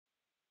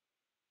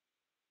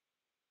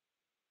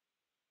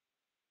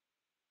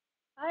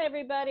Hi,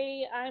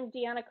 everybody. I'm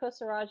Deanna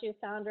Kosaraju,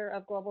 founder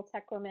of Global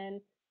Tech Women.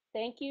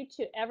 Thank you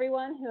to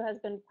everyone who has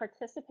been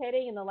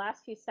participating in the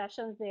last few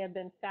sessions. They have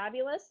been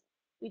fabulous.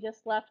 We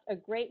just left a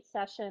great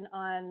session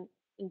on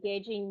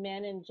engaging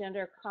men in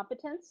gender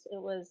competence.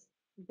 It was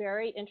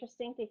very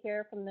interesting to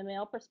hear from the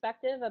male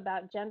perspective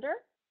about gender.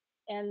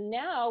 And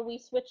now we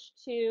switch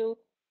to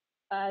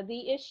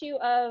the issue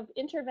of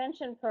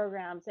intervention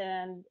programs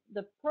and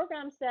the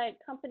programs that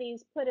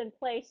companies put in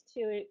place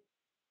to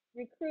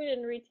recruit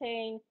and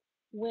retain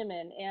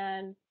women.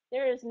 And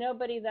there is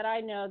nobody that I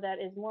know that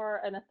is more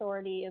an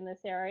authority in this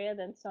area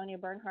than Sonja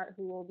Bernhardt,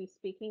 who will be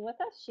speaking with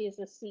us. She is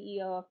the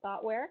CEO of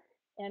ThoughtWare.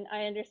 And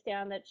I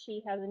understand that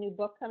she has a new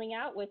book coming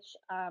out, which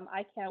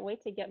I can't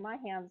wait to get my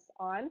hands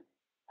on.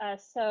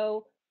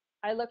 So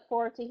I look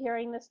forward to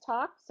hearing this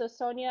talk. So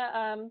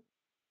Sonja,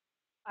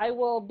 I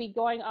will be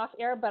going off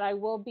air, but I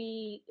will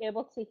be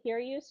able to hear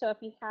you. So if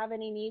you have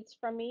any needs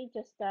from me,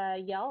 just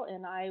yell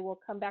and I will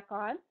come back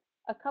on.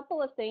 A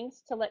couple of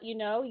things to let you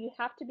know. You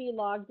have to be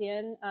logged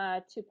in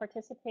to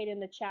participate in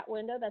the chat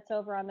window that's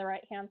over on the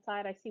right-hand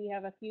side. I see we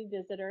have a few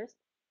visitors.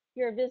 If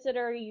you're a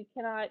visitor, you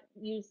cannot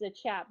use the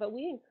chat, but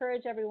we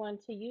encourage everyone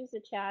to use the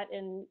chat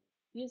and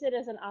use it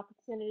as an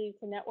opportunity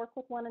to network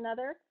with one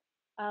another.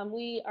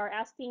 We are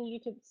asking you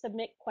to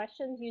submit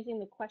questions using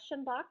the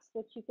question box,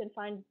 which you can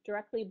find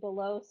directly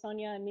below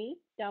Sonja and me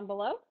down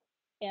below.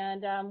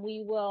 And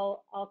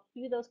I'll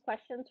cue those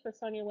questions for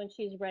Sonja when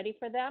she's ready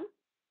for them.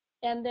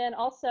 And then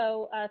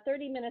also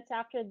 30 minutes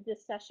after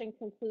this session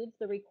concludes,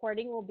 the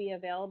recording will be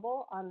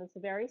available on this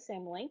very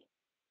same link.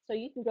 So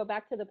you can go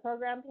back to the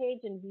program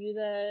page and view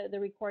the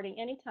recording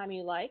anytime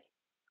you like.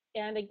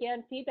 And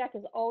again, feedback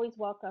is always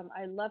welcome.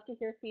 I love to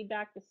hear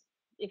feedback.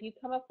 If you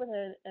come up with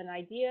an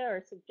idea or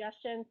a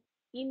suggestion,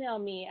 email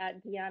me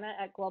at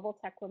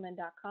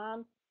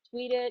deanna@globaltechwomen.com,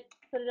 tweet it,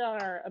 put it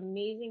on our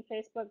amazing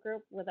Facebook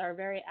group with our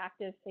very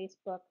active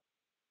Facebook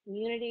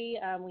community.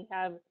 We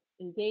have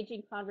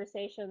engaging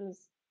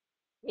conversations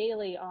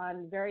daily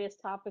on various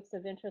topics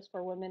of interest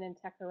for women in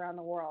tech around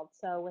the world.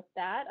 So with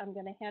that, I'm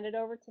going to hand it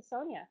over to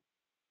Sonja.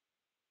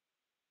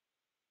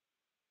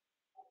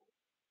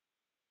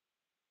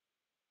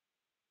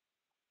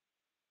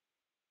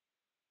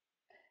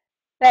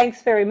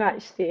 Thanks very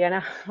much,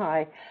 Deanna.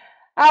 Hi.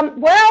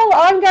 Well,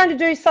 I'm going to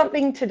do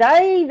something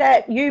today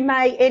that you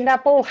may end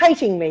up all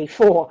hating me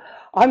for.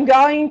 I'm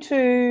going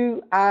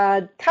to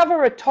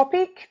cover a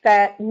topic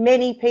that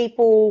many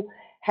people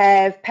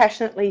have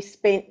passionately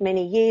spent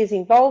many years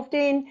involved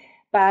in,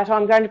 but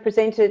I'm going to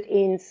present it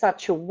in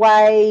such a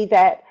way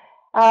that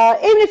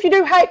even if you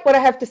do hate what I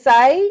have to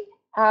say,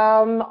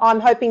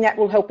 I'm hoping that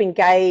will help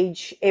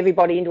engage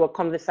everybody into a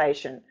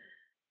conversation.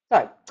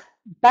 So,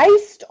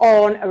 based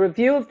on a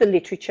review of the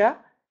literature,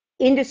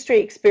 industry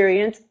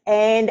experience,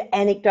 and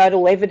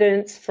anecdotal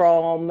evidence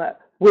from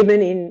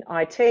women in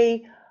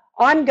IT,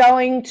 I'm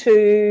going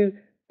to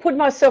put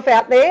myself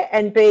out there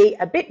and be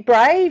a bit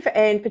brave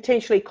and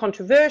potentially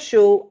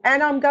controversial,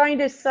 and I'm going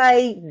to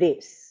say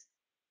this.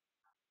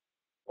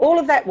 All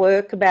of that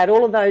work about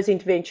all of those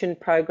intervention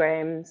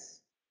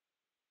programs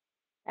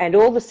and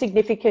all the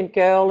significant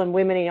girl and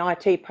women in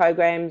IT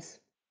programs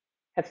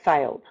have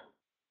failed.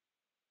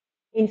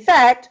 In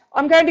fact,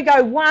 I'm going to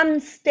go one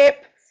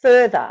step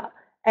further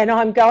and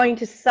I'm going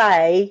to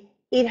say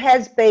it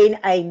has been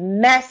a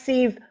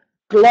massive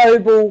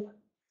global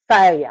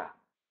failure.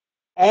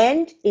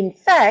 And in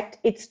fact,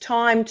 it's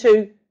time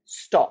to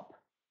stop.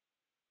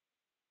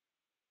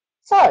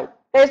 So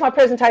there's my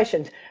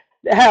presentation.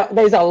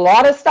 There's a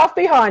lot of stuff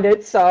behind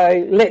it,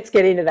 so let's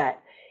get into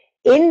that.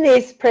 In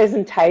this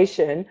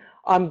presentation,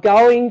 I'm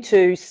going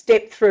to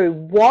step through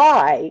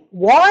why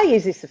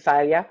is this a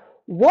failure?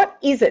 What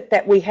is it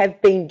that we have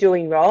been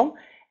doing wrong?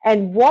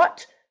 And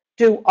what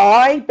do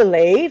I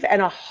believe,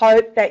 and I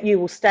hope that you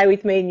will stay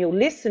with me and you'll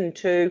listen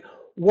to,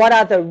 what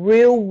are the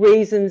real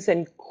reasons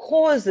and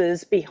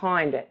causes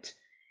behind it?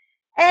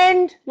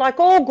 And like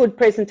all good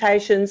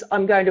presentations,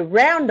 I'm going to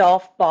round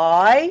off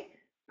by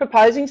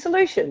proposing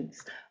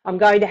solutions. I'm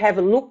going to have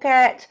a look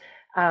at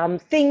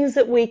things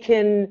that we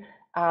can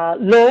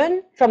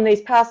learn from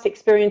these past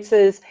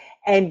experiences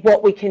and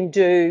what we can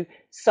do.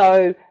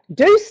 So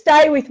do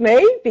stay with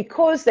me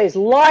because there's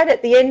light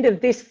at the end of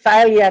this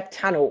failure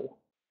tunnel.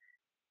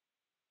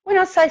 When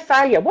I say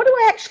failure, what do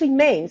I actually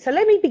mean? So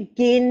let me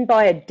begin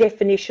by a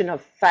definition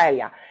of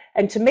failure.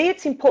 And to me,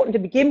 it's important to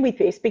begin with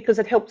this because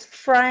it helps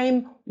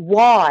frame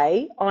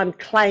why I'm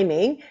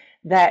claiming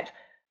that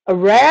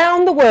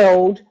around the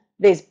world,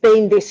 there's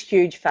been this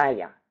huge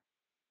failure.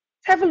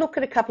 Let's have a look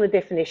at a couple of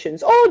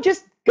definitions, or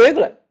just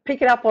Google it,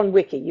 pick it up on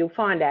Wiki, you'll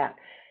find out.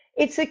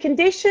 It's a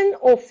condition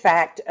or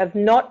fact of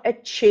not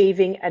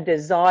achieving a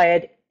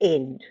desired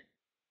end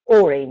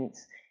or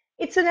ends.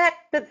 It's an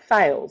act that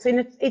fails,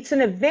 and it's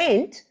an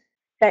event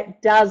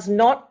that does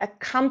not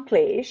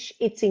accomplish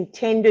its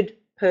intended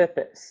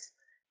purpose.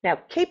 Now,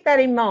 keep that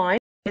in mind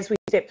as we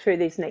step through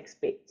these next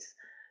bits.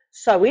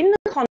 So in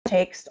the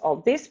context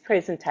of this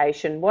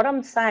presentation, what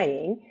I'm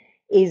saying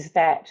is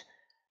that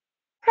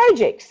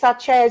projects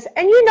such as,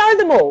 and you know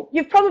them all,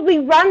 you've probably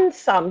run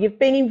some, you've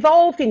been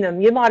involved in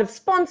them, you might have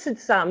sponsored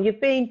some,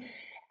 you've been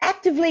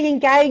actively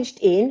engaged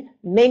in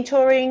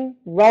mentoring,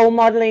 role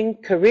modelling,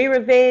 career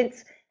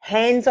events,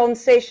 hands-on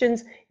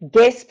sessions,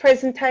 guest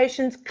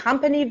presentations,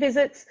 company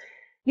visits.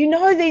 You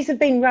know these have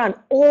been run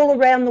all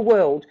around the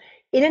world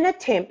in an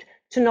attempt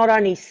to not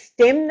only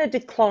stem the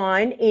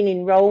decline in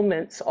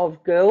enrolments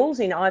of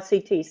girls in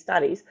ICT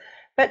studies,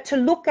 but to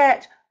look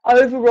at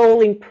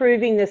overall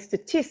improving the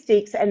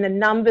statistics and the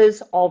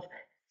numbers of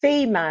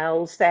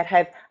females that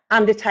have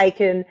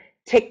undertaken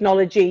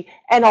technology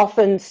and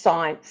often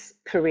science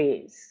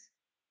careers.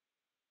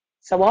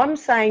 So I'm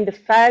saying the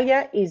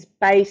failure is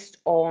based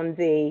on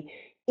the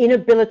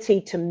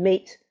inability to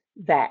meet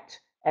that,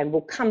 and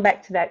we'll come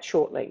back to that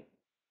shortly.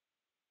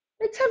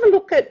 Let's have a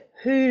look at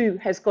who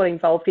has got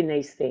involved in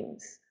these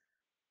things.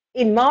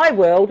 In my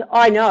world,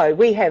 I know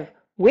we have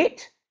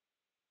WIT,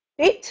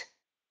 BIT,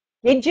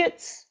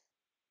 Digits,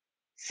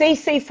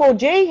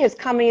 CC4G has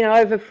come in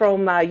over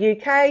from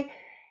UK.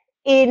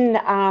 In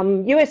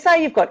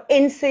USA, you've got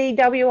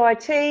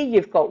NCWIT,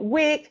 you've got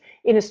WIC.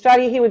 In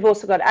Australia here, we've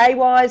also got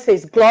AWISE.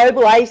 There's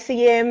Global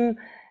ACM,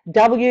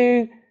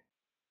 W.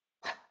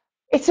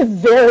 It's a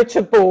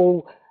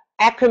veritable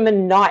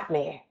acronym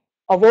nightmare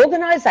of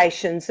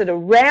organisations that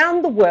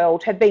around the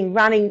world have been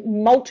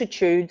running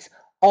multitudes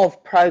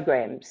of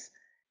programs.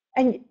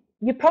 And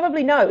you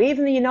probably know,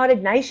 even the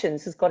United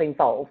Nations has got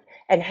involved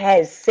and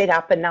has set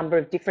up a number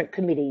of different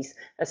committees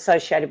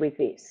associated with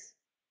this.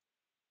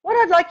 What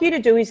I'd like you to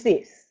do is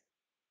this.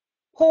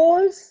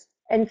 Pause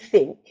and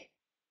think,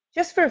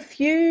 just for a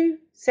few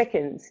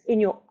seconds in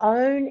your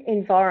own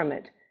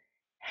environment,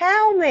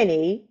 how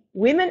many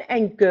women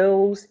and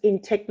girls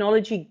in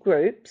technology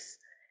groups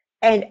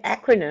and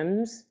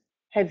acronyms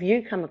have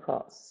you come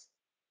across?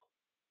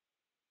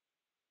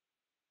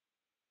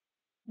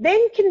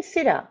 Then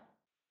consider,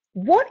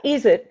 what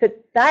is it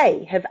that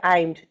they have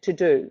aimed to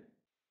do?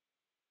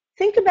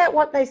 Think about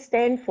what they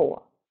stand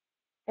for,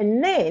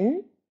 and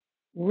then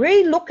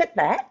re-look at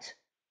that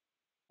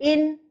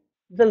in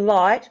the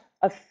light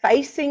of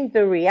facing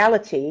the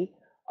reality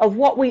of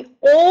what we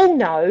all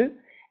know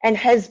and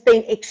has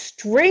been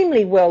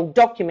extremely well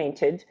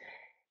documented,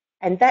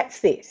 and that's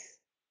this,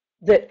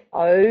 that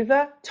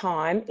over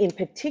time, in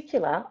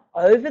particular,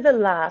 over the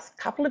last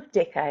couple of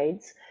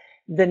decades,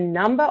 the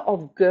number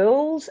of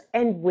girls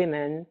and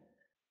women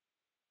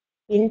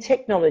in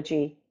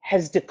technology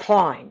has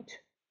declined.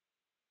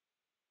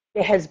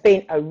 There has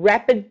been a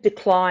rapid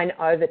decline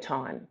over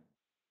time.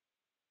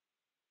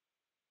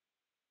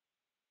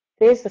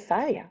 There's the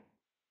failure.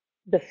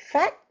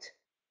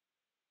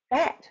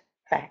 That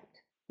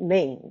fact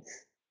means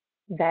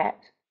that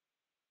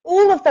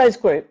all of those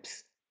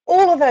groups,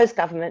 all of those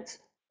governments,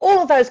 all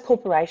of those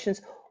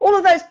corporations, all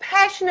of those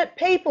passionate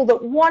people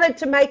that wanted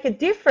to make a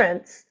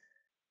difference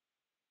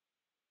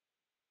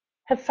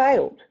have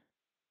failed.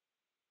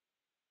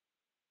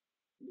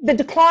 The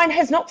decline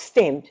has not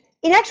stemmed.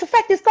 In actual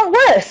fact, it's got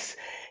worse.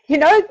 You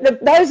know,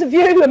 those of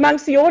you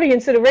amongst the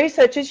audience that are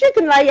researchers, you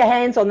can lay your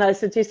hands on those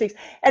statistics.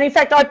 And in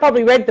fact, I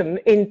probably read them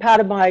in part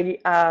of my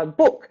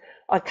book.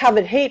 I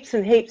covered heaps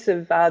and heaps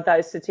of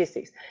those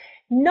statistics.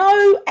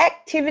 No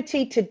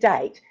activity to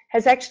date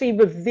has actually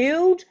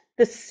revealed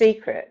the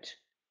secret.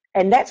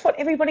 And that's what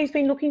everybody's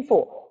been looking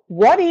for.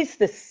 What is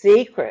the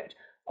secret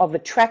of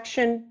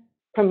attraction,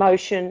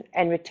 promotion,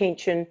 and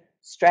retention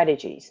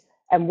strategies?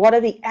 And what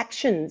are the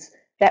actions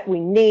that we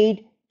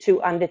need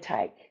to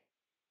undertake?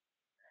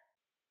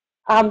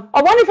 I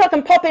wonder if I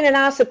can pop in and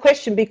ask a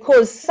question,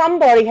 because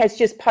somebody has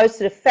just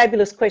posted a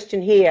fabulous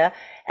question here,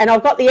 and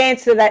I've got the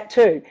answer to that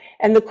too.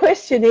 And the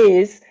question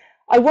is,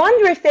 I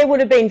wonder if there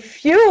would have been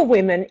fewer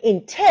women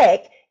in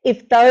tech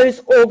if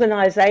those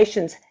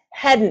organisations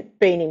hadn't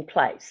been in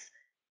place.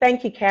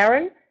 Thank you,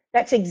 Karen.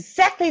 That's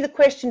exactly the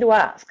question to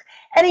ask.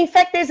 And in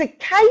fact, there's a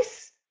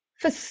case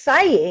for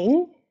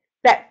saying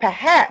that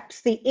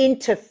perhaps the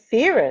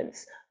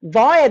interference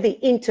via the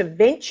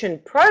intervention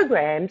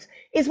programs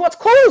is what's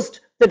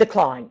caused the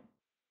decline.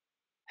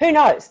 Who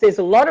knows? There's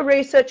a lot of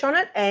research on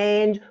it,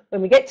 and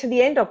when we get to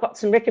the end, I've got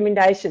some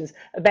recommendations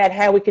about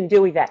how we can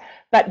deal with that.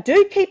 But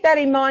do keep that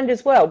in mind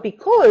as well,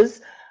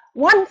 because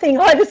one thing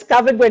I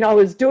discovered when I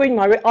was doing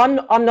my,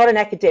 I'm not an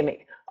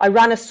academic. I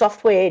run a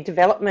software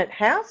development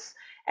house,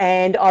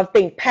 and I've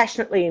been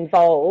passionately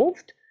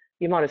involved.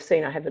 You might have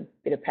seen I have a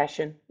bit of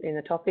passion in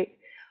the topic.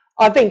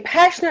 I've been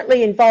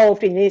passionately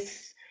involved in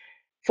this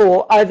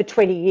for over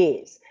 20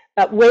 years.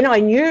 But when I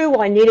knew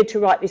I needed to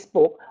write this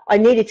book, I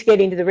needed to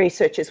get into the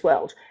researchers'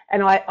 world.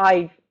 And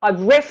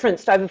I've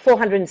referenced over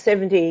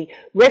 470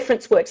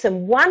 reference works.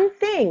 And one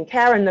thing,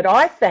 Karen, that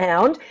I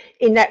found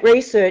in that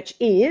research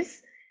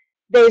is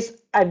there's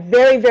a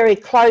very, very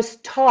close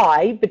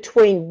tie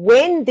between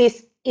when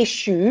this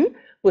issue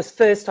was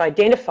first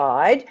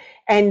identified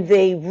and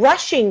the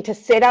rushing to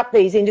set up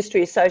these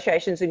industry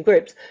associations and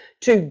groups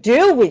to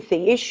deal with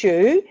the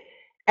issue,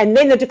 and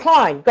then the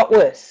decline got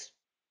worse.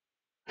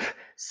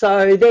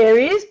 So there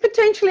is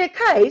potentially a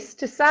case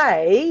to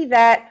say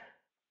that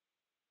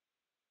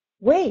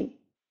we,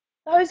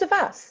 those of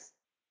us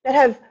that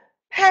have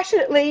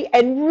passionately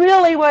and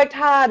really worked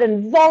hard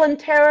and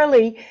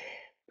voluntarily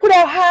put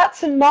our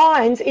hearts and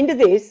minds into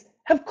this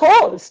have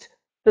caused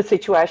the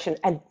situation.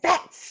 And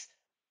that's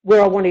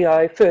where I want to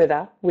go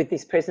further with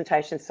this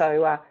presentation.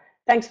 So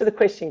thanks for the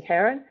question,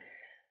 Karen.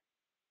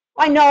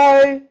 I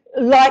know,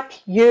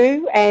 like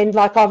you and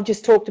like I've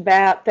just talked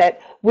about, that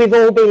we've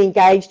all been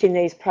engaged in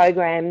these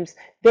programs.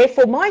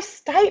 Therefore, my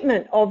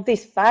statement of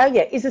this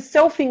failure is a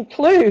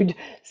self-include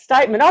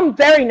statement. I'm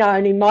very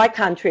known in my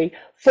country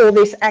for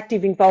this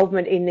active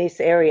involvement in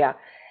this area.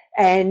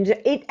 And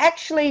it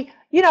actually,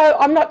 you know,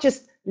 I'm not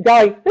just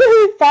going,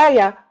 woohoo,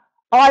 failure.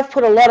 I've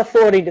put a lot of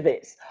thought into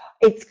this.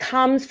 It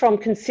comes from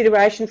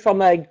consideration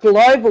from a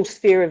global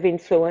sphere of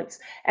influence,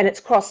 and it's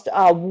crossed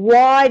a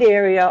wide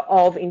area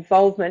of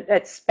involvement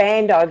that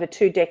spanned over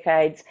 2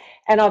 decades,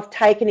 and I've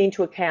taken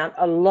into account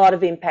a lot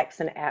of impacts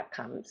and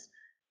outcomes.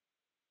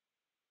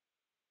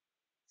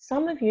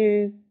 Some of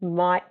you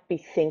might be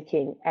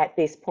thinking at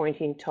this point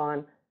in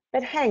time,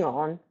 but hang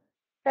on,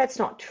 that's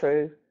not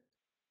true.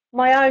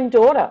 My own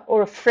daughter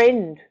or a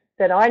friend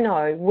that I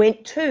know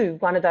went to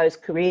one of those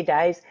career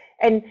days,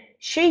 and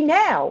she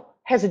now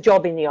has a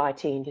job in the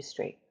IT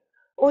industry.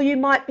 Or you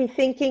might be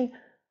thinking,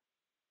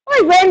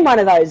 I ran one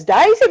of those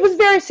days. It was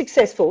very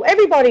successful.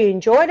 Everybody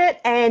enjoyed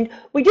it, and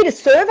we did a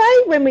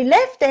survey when we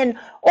left, and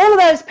all of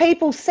those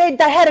people said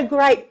they had a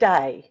great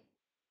day.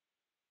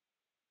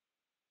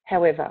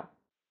 However,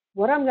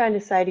 what I'm going to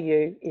say to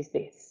you is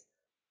this.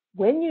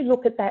 When you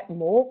look at that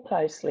more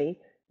closely,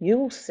 you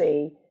will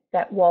see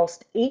that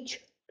whilst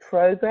each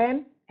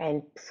program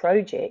and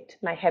project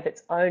may have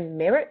its own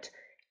merit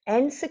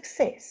and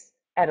success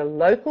at a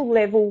local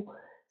level,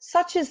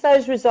 such as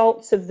those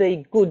results of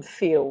the good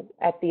feel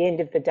at the end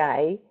of the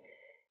day,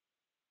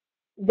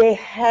 there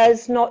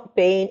has not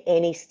been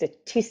any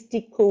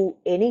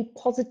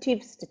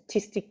positive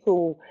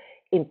statistical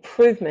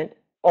improvement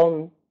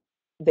on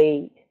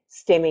the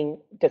stemming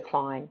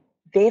decline.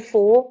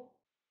 Therefore,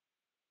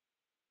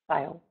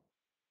 fail.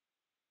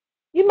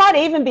 You might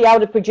even be able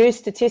to produce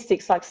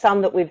statistics like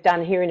some that we've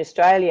done here in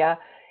Australia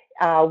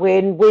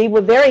when we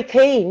were very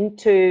keen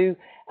to,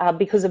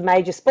 because of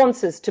major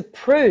sponsors, to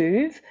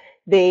prove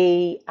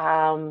the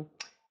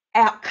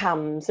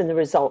outcomes and the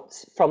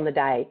results from the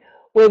day,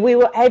 where we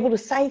were able to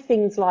say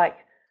things like,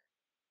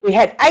 we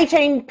had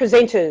 18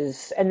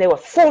 presenters and there were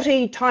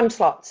 40 time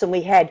slots, and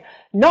we had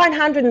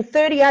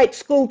 938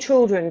 school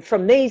children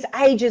from these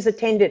ages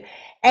attended,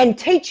 and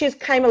teachers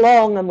came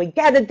along and we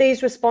gathered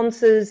these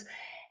responses,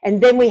 and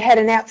then we had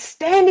an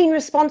outstanding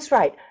response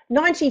rate.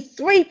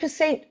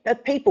 93%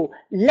 of people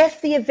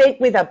left the event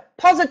with a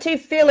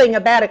positive feeling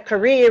about a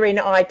career in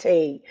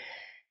IT.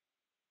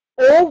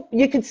 Or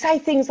you could say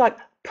things like,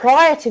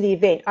 prior to the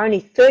event,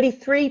 only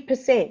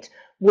 33%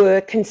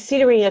 were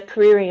considering a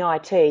career in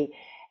IT.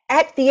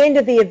 At the end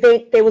of the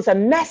event, there was a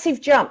massive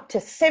jump to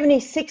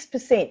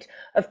 76%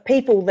 of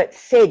people that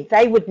said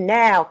they would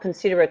now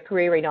consider a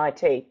career in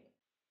IT.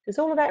 Does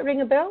all of that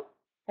ring a bell?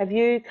 Have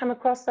you come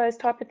across those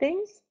type of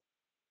things?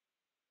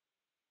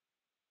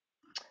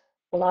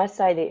 Well, I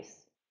say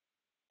this,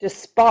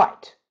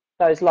 despite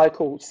those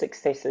local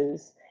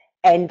successes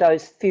and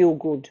those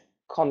feel-good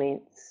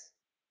comments,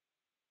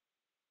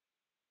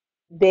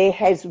 there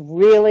has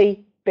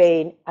really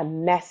been a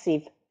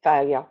massive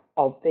failure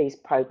of these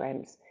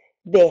programs.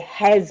 There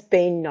has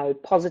been no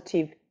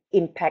positive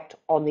impact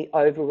on the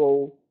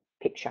overall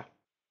picture,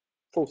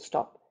 full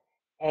stop.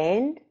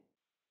 And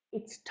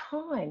it's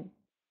time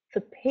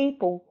for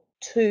people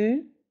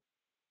to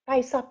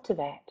face up to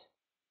that.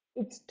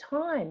 It's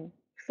time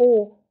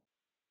for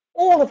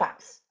all of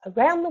us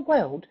around the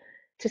world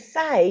to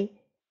say,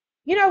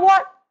 you know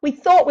what, we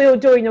thought we were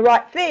doing the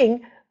right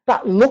thing,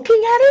 but looking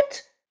at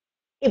it,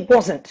 it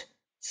wasn't.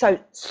 So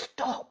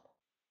stop.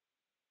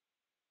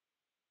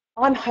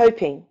 I'm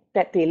hoping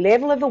that the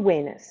level of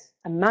awareness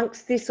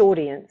amongst this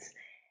audience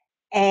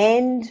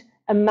and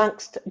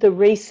amongst the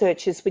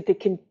researchers with the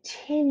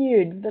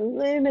continued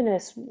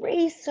voluminous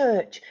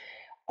research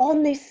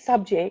on this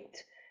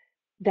subject,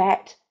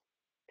 that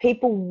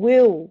people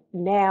will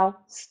now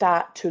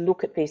start to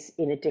look at this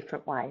in a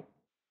different way.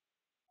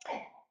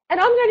 And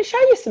I'm going to show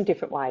you some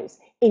different ways.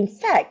 In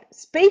fact,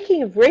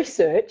 speaking of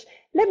research,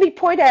 let me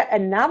point out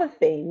another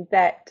thing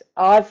that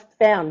I've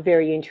found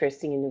very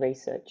interesting in the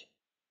research.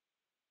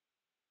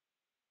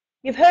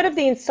 You've heard of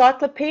the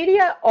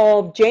Encyclopedia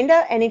of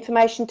Gender and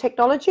Information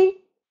Technology?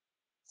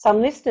 Some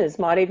listeners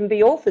might even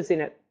be authors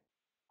in it.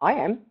 I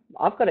am.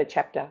 I've got a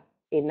chapter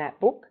in that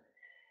book.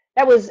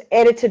 That was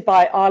edited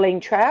by Eileen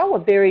Trow, a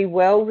very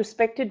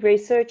well-respected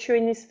researcher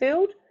in this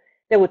field.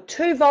 There were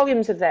 2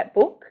 volumes of that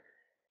book.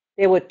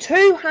 There were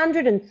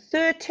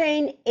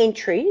 213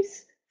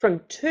 entries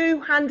from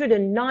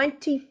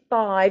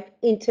 295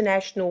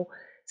 international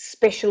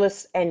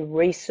specialists and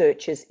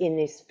researchers in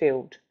this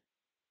field.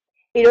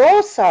 It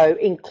also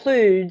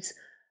includes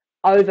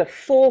over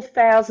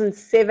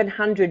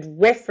 4,700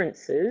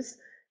 references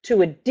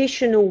to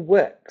additional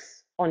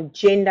works on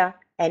gender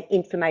and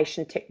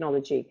information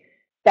technology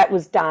that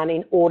was done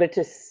in order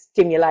to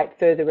stimulate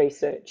further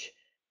research.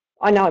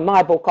 I know in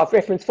my book I've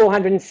referenced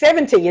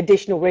 470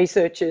 additional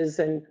researchers,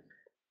 and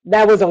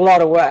that was a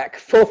lot of work.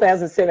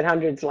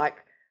 4,700 is like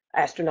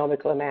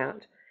astronomical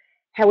amount.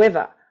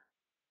 However,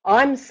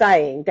 I'm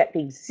saying that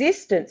the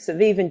existence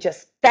of even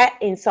just that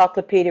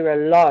encyclopedia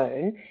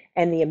alone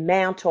and the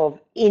amount of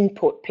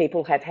input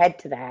people have had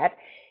to that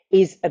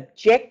is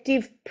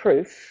objective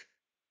proof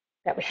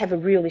that we have a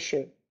real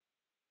issue.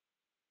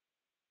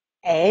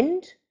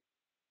 And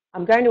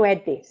I'm going to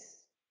add this: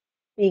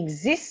 the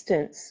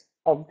existence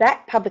of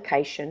that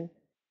publication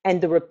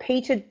and the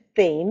repeated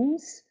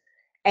themes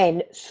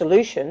and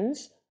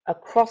solutions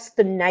across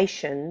the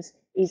nations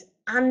is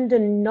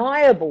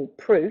undeniable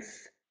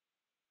proof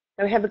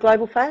that we have a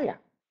global failure.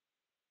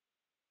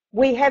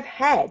 We have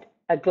had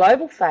a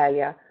global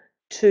failure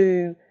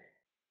to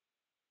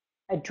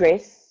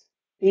address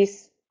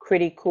this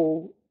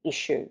critical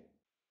issue.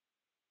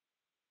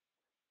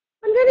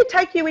 I'm going to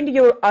take you into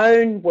your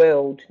own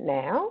world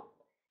now,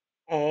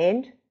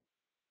 and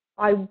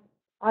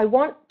I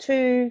want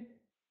to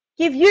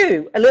give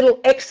you a little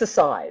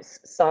exercise.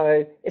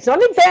 So it's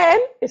not an exam,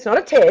 it's not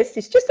a test,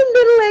 it's just a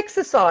little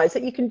exercise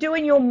that you can do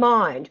in your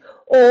mind,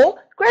 or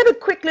grab a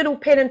quick little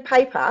pen and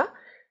paper,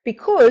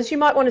 because you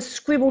might want to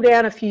scribble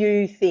down a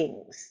few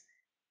things.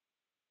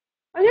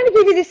 I'm going to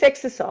give you this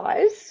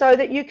exercise so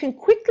that you can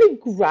quickly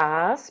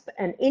grasp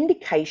an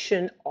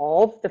indication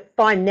of the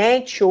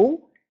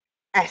financial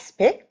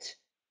aspect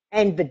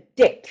and the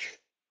depth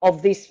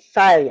of this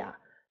failure,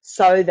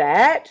 so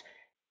that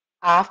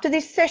after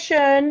this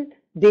session,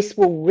 this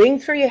will ring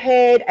through your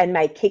head and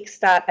may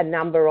kickstart a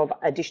number of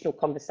additional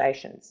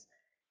conversations.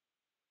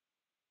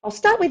 I'll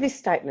start with this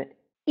statement.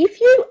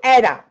 If you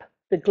add up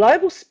the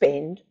global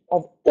spend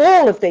of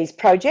all of these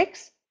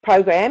projects,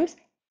 programs,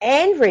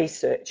 and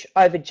research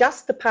over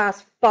just the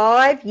past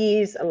 5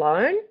 years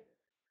alone,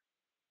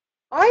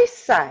 I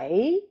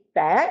say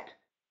that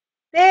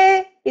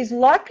there is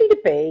likely to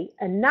be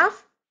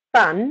enough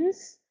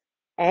funds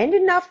and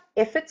enough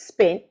effort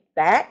spent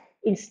that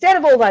instead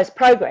of all those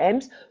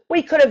programs,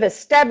 we could have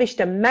established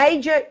a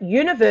major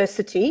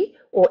university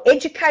or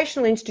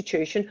educational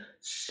institution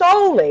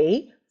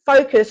solely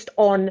focused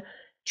on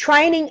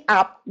training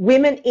up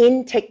women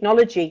in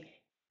technology,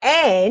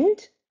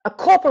 and a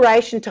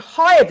corporation to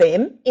hire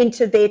them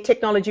into their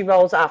technology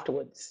roles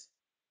afterwards.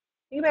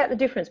 Think about the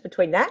difference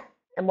between that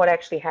and what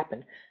actually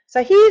happened.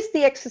 So here's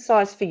the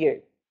exercise for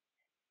you.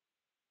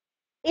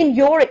 In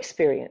your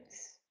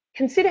experience,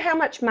 consider how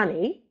much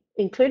money,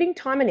 including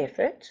time and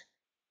effort,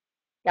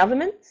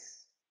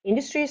 governments,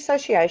 industry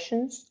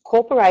associations,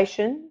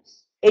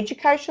 corporations,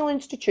 educational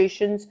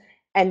institutions,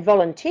 and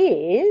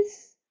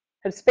volunteers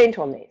have spent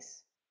on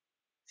this.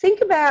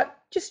 Think about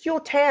just your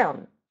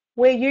town,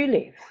 where you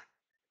live.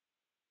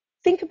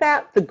 Think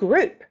about the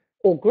group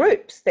or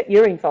groups that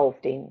you're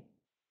involved in.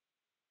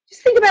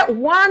 Just think about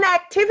one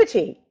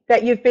activity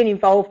that you've been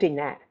involved in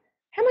that.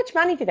 How much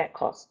money did that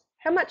cost?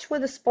 How much were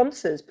the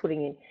sponsors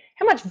putting in?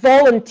 How much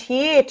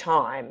volunteer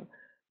time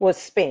was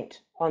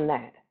spent on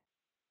that?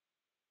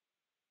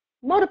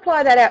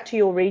 Multiply that out to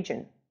your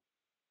region.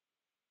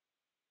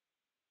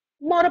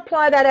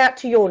 Multiply that out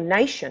to your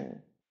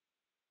nation.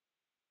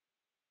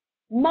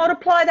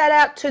 Multiply that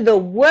out to the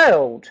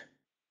world.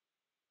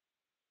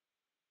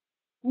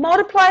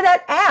 Multiply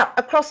that out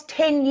across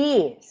 10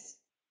 years.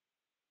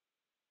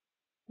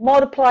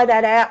 Multiply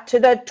that out to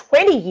the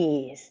 20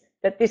 years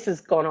that this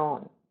has gone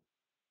on.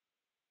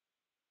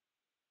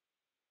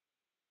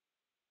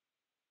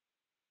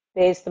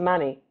 There's the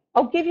money.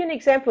 I'll give you an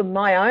example of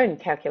my own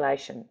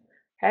calculation.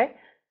 Okay,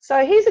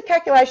 so here's a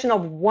calculation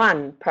of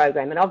one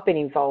program, and I've been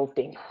involved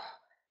in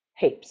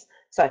heaps.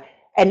 So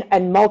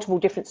and multiple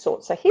different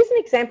sorts. So here's an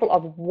example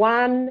of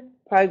one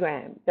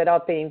program that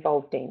I've been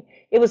involved in.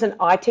 It was an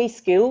IT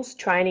skills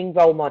training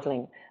role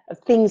modelling of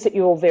things that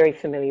you're all very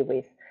familiar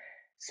with.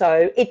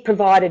 So it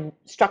provided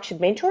structured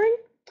mentoring.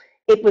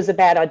 It was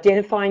about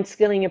identifying,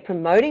 skilling and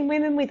promoting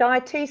women with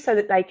IT so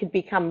that they could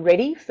become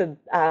ready for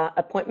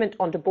appointment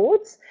onto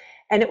boards.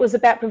 And it was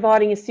about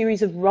providing a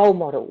series of role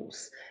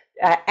models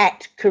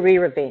at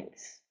career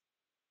events.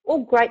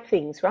 All great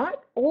things, right?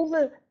 All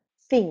the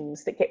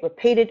things that get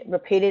repeated,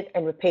 repeated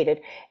and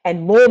repeated,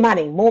 and more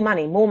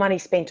money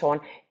spent on,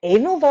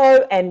 even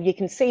although, and you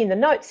can see in the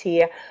notes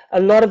here, a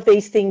lot of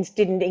these things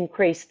didn't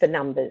increase the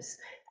numbers.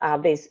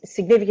 There's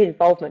significant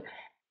involvement.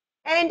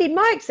 And in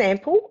my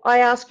example, I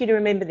ask you to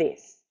remember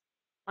this.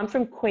 I'm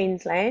from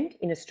Queensland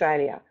in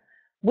Australia,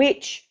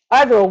 which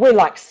overall we're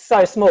like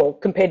so small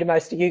compared to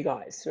most of you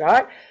guys,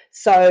 right?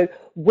 So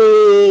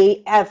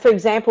we have, for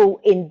example,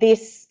 in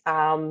this,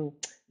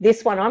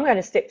 this one I'm going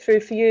to step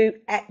through for you,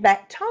 at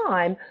that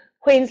time,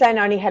 Queensland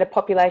only had a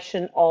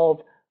population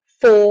of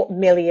 4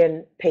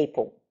 million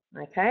people,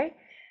 okay?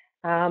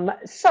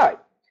 So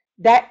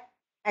that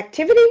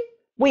activity,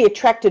 we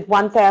attracted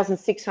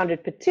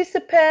 1,600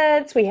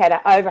 participants. We had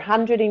over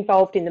 100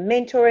 involved in the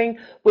mentoring.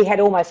 We had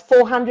almost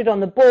 400 on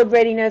the board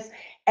readiness,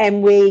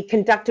 and we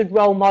conducted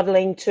role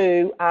modelling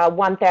to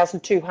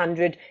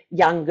 1,200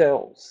 young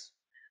girls.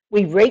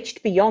 We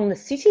reached beyond the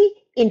city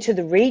into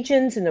the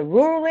regions and the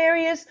rural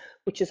areas,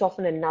 which is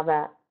often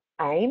another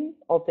aim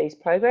of these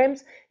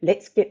programs.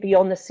 Let's get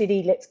beyond the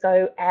city, let's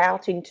go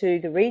out into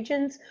the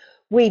regions.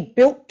 We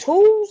built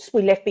tools,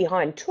 we left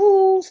behind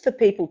tools for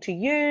people to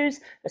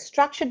use, a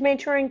structured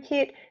mentoring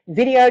kit,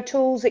 video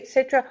tools,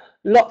 etc.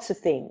 Lots of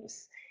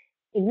things.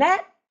 In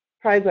that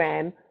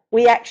program,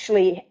 we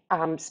actually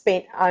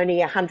spent only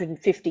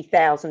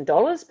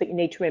 $150,000, but you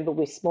need to remember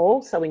we're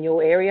small, so in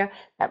your area,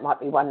 that might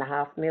be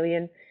 $1.5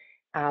 million.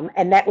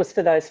 And that was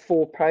for those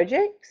 4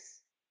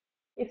 projects.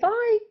 If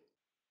I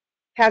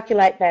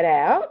calculate that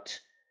out,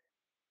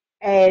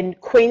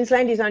 and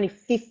Queensland is only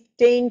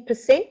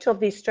 15% of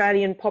the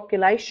Australian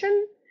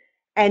population,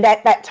 and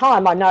at that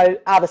time, I know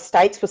other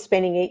states were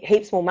spending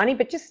heaps more money,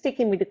 but just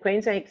sticking with the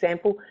Queensland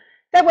example,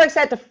 that works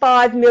out to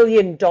 $5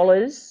 million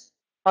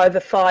over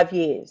 5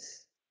 years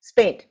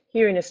spent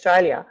here in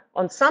Australia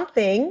on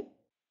something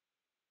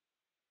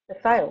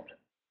that failed.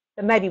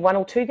 And maybe 1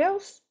 or 2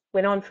 girls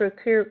went on for a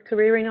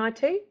career in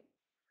IT.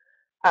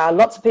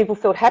 Lots of people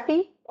felt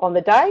happy on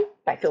the day.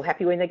 They feel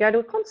happy when they go to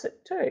a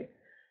concert too.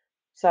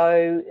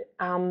 So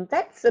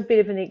that's a bit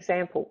of an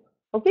example.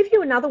 I'll give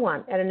you another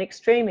one at an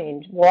extreme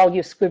end while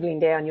you're scribbling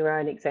down your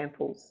own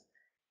examples.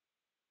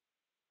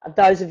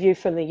 Those of you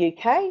from the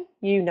UK,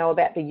 you know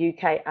about the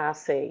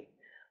UKRC.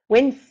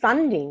 When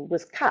funding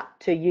was cut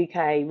to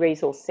UK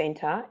Resource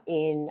Centre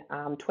in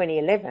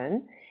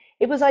 2011,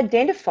 it was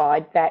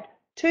identified that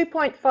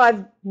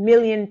 £2.5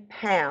 million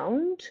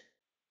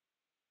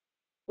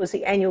was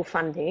the annual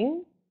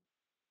funding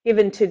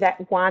given to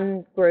that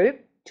one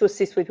group to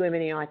assist with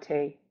women in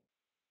IT.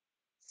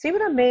 See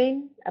what I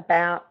mean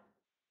about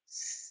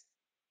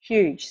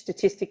huge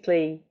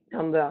statistically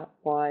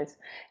number-wise?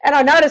 And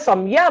I notice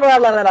I'm I've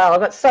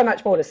got so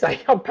much more to say.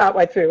 I'm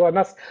partway through. I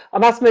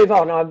must move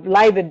on. I've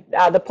laboured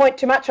the point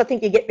too much. I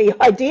think you get the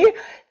idea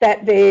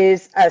that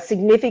there's a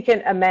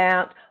significant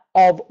amount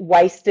of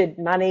wasted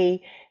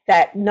money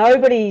that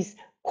nobody's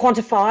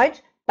quantified,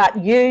 but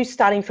you,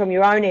 starting from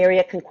your own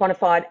area, can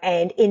quantify it.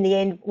 And in the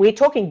end, we're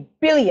talking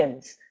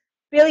billions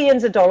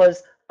of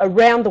dollars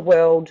around the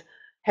world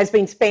has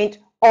been spent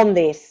on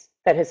this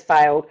that has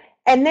failed.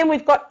 And then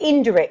we've got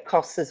indirect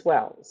costs as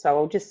well. So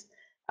I'll just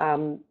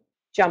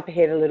jump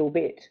ahead a little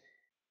bit.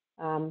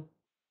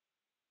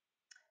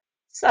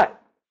 So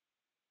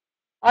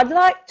I'd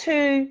like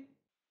to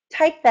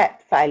take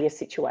that failure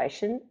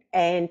situation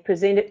and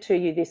present it to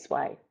you this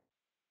way.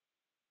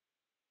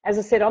 As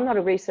I said, I'm not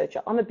a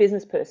researcher, I'm a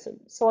business person.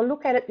 So I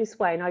look at it this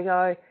way and I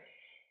go,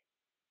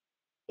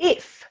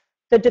 if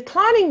the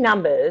declining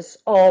numbers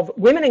of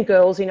women and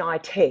girls in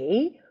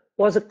IT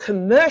was a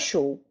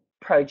commercial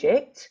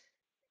project,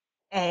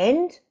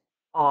 and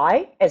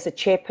I, as a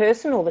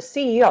chairperson or the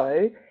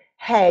CEO,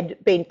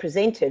 had been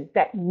presented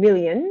that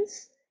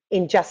millions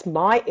in just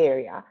my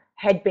area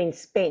had been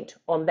spent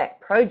on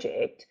that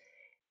project,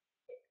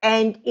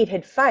 and it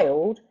had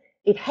failed,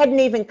 it hadn't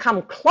even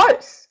come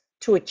close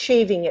to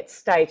achieving its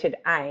stated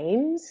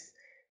aims,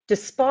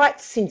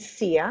 despite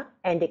sincere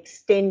and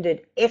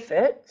extended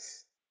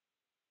efforts,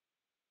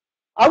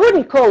 I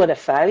wouldn't call it a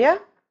failure.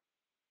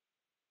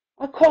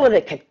 I call it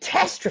a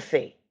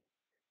catastrophe.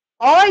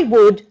 I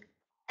would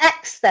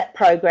axe that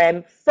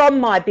program from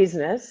my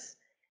business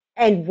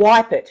and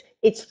wipe it.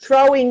 It's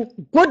throwing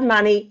good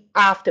money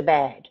after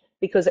bad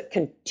because it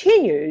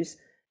continues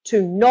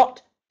to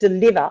not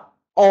deliver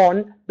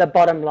on the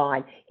bottom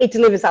line. It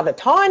delivers other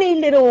tiny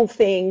little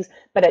things,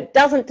 but it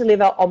doesn't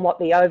deliver on what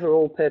the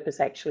overall purpose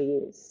actually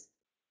is.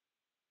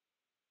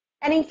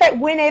 And in fact,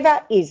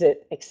 whenever is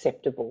it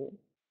acceptable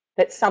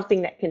that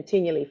something that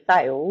continually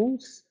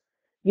fails,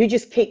 you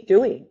just keep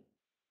doing?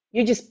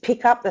 You just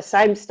pick up the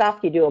same stuff,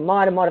 you do a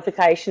minor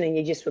modification and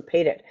you just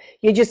repeat it.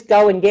 You just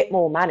go and get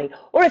more money.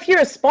 Or if you're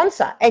a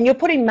sponsor and you're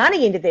putting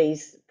money into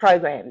these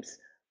programs,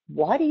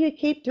 why do you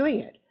keep doing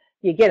it?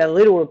 You get a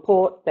little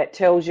report that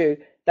tells you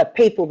the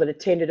people that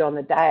attended on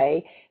the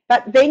day,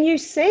 but then you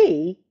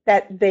see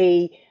that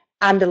the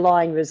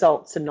underlying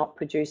results are not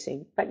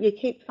producing, but you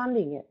keep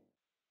funding it.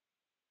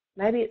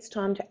 Maybe it's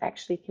time to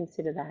actually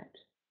consider that.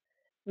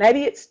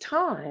 Maybe it's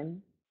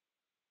time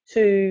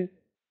to,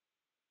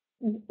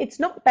 it's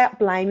not about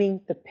blaming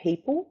the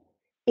people,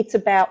 it's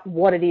about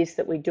what it is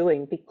that we're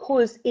doing,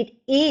 because it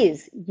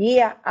is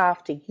year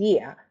after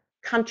year,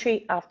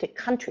 country after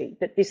country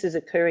that this is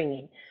occurring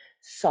in.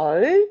 So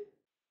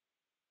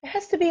there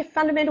has to be a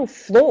fundamental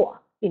flaw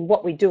in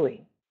what we're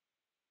doing,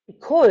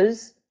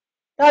 because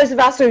those of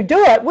us who do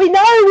it, we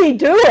know we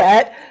do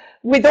it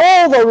with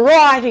all the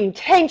right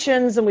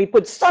intentions and we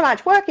put so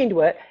much work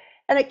into it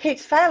and it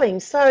keeps failing.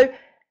 So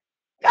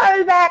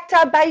go back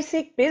to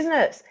basic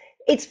business.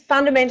 It's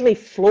fundamentally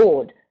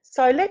flawed.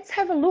 So let's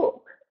have a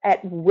look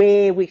at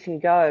where we can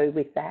go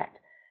with that.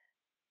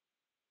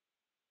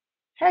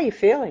 How are you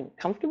feeling?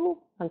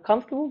 Comfortable?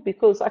 Uncomfortable?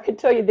 Because I can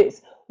tell you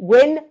this,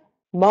 when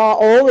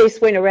all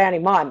this went around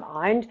in my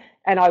mind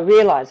and I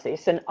realised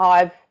this, and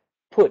I've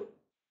put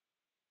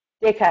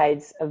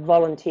decades of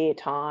volunteer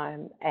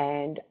time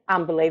and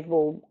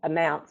unbelievable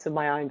amounts of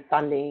my own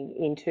funding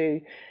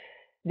into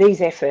these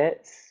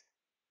efforts,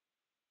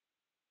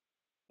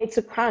 it's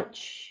a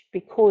crunch,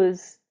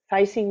 because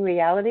facing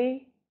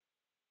reality,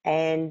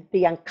 and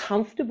the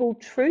uncomfortable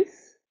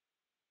truth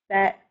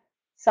that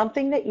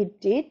something that you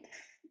did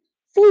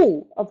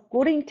full of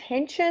good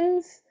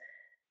intentions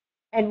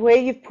and where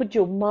you've put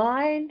your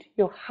mind,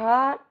 your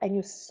heart and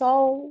your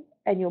soul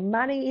and your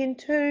money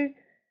into,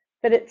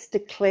 that it's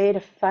declared a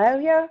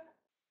failure.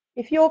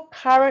 If you're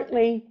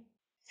currently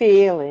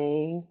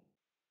feeling,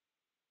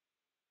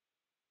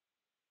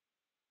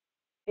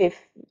 if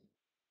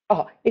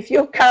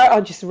you're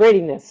I'm just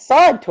reading this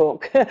side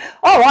talk. Oh,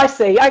 I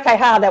see. Okay,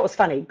 that was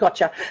funny.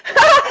 Gotcha.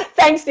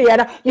 Thanks,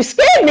 Deanna. You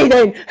scared me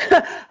then.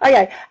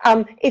 Okay,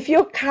 if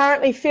you're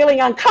currently feeling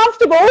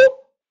uncomfortable,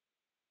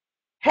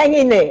 hang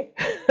in there.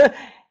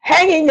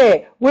 Hang in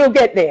there. We'll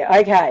get there.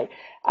 Okay.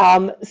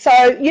 So,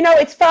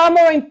 it's far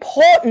more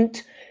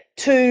important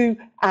to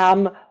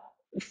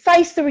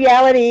face the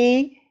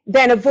reality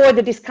than avoid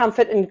the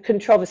discomfort and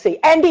controversy.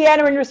 And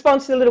Deanna, in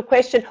response to the little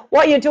question,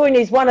 what you're doing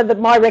is one of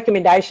my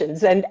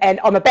recommendations, and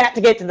I'm about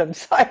to get to them.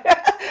 So,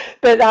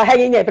 but hang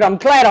in there. But I'm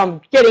glad I'm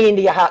getting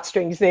into your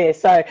heartstrings there.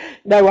 So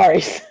no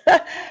worries.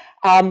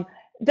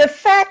 The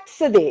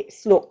facts are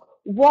this. Look,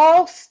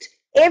 whilst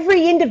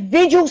every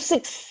individual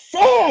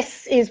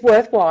success is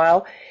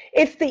worthwhile,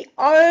 if the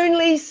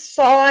only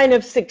sign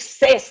of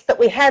success that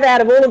we have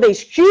out of all of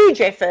these huge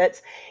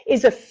efforts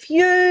is a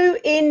few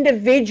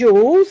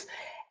individuals,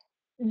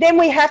 then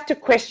we have to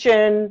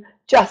question,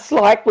 just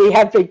like we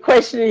have been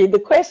questioning the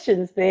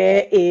questions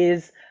there,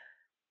 is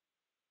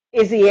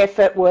the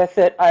effort worth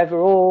it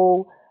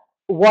overall?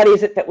 What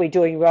is it that we're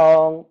doing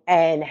wrong?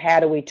 And how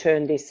do we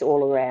turn this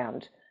all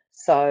around?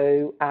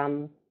 So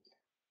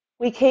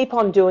we keep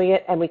on doing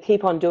it, and we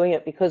keep on doing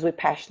it because we're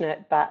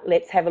passionate, but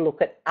let's have a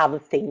look at other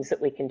things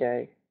that we can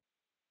do.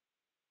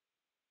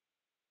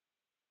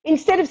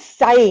 Instead of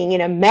staying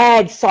in a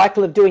mad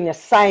cycle of doing the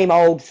same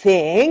old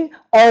thing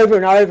over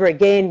and over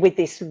again with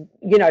this,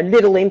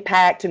 little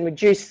impact and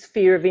reduced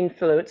sphere of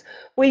influence,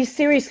 we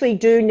seriously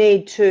do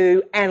need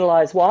to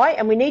analyse why,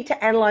 and we need to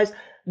analyse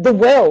the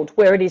world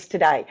where it is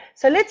today.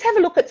 So let's have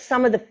a look at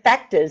some of the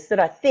factors that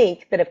I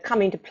think that have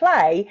come into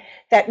play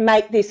that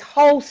make this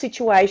whole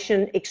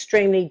situation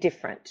extremely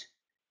different.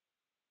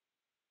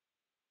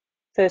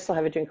 First, I'll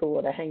have a drink of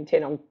water. Hang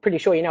 10. I'm pretty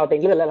sure I've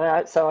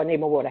been so I need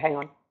more water. Hang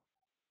on.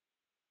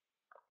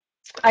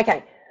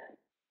 Okay.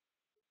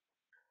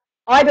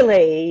 I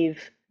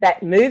believe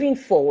that moving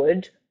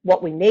forward,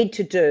 what we need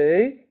to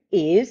do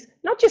is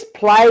not just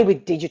play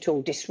with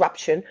digital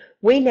disruption.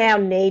 We now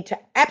need to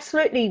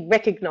absolutely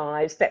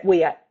recognise that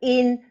we are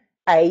in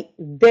a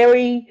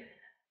very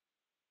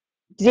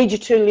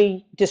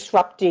digitally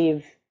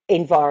disruptive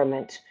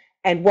environment.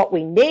 And what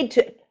we need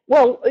to,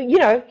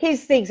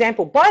 here's the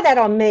example. By that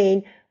I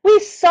mean, we're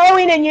so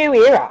in a new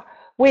era.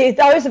 With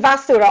those of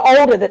us that are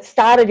older that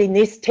started in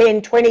this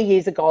 10, 20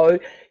 years ago,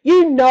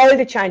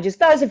 the changes.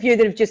 Those of you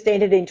that have just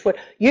entered into it,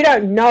 you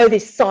don't know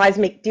this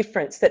seismic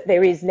difference that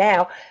there is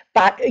now.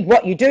 But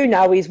what you do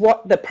know is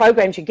what the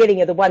programs you're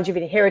getting are the ones you've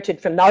inherited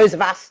from those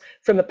of us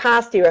from a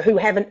past era who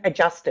haven't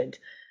adjusted,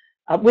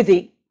 with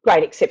the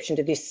great exception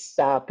to this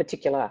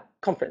particular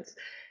conference.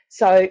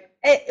 So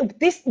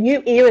this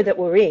new era that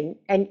we're in,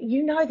 and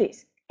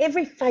this,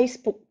 every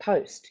Facebook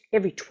post,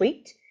 every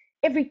tweet,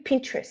 every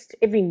Pinterest,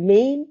 every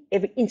meme,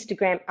 every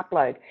Instagram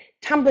upload,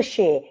 Tumblr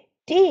share,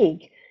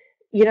 Dig,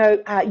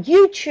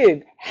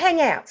 YouTube,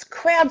 Hangouts,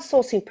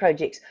 crowdsourcing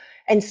projects,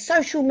 and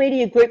social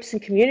media groups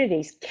and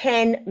communities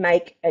can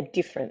make a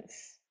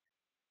difference.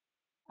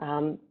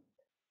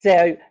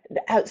 So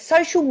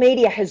social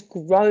media has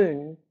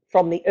grown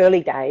from the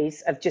early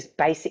days of just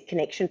basic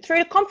connection through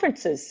to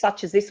conferences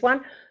such as this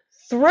one,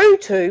 through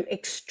to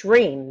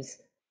extremes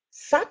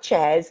such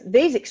as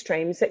these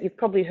extremes that you've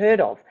probably heard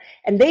of.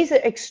 And these are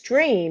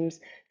extremes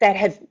that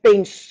have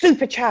been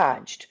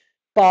supercharged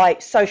by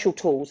social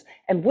tools.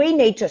 And we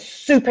need to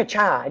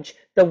supercharge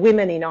the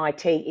women in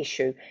IT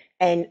issue.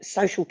 And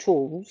social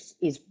tools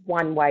is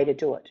one way to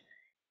do it.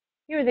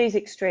 Here are these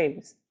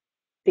extremes.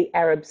 The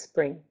Arab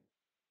Spring.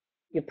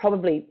 You're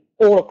probably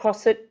all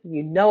across it,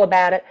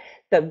 about it.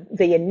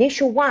 The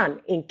initial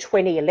one in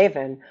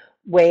 2011,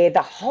 where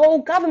the whole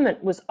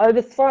government was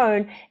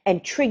overthrown,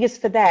 and triggers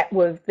for that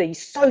were the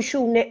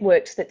social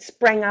networks that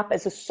sprang up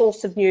as a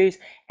source of news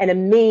and a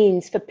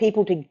means for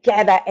people to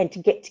gather and to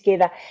get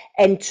together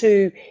and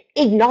to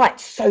ignite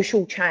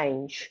social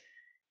change.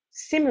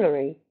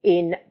 Similarly,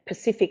 in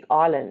Pacific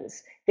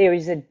Islands, there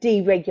is a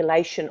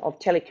deregulation of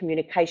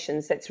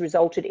telecommunications that's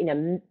resulted in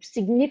a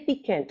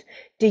significant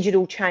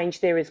digital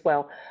change there as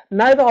well.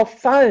 Mobile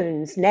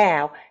phones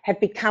now have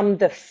become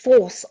the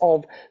force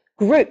of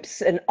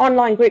groups and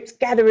online groups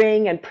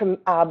gathering and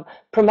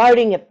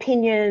promoting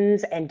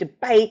opinions and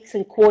debates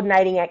and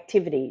coordinating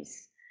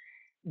activities.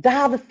 They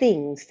are the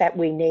things that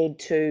we need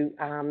to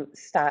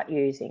start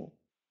using.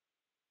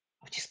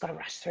 I've just got to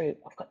rush through.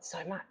 I've got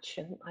so much,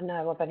 and I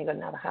know I've only got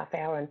another half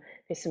hour, and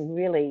there's some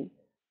really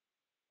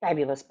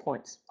fabulous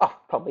points.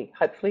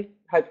 Hopefully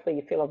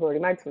you feel I've already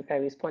made some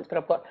fabulous points, but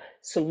I've got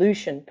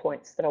solution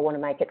points that I want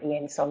to make at the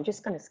end. So I'm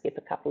just going to skip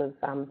a couple of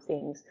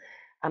things.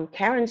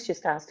 Karen's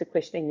just asked a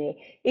question in there.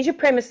 Is your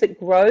premise that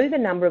grow the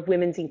number of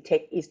women in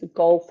tech is the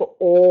goal for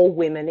all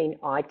women in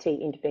IT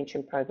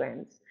intervention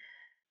programs?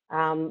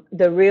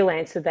 The real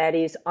answer to that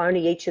is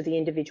only each of the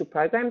individual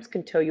programs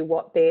can tell you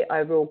what their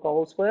overall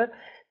goals were.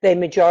 The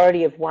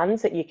majority of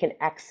ones that you can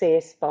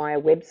access via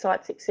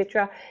websites,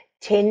 etc.,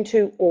 tend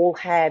to all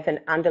have an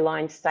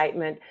underlying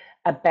statement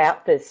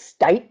about the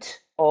state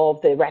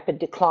of the rapid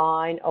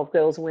decline of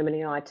girls and women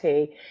in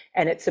IT,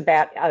 and it's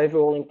about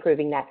overall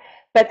improving that.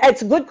 But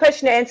it's a good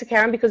question to answer,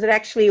 Karen, because it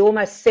actually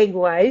almost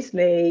segues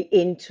me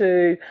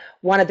into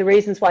one of the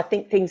reasons why I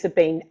think things have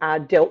been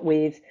dealt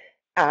with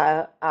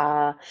and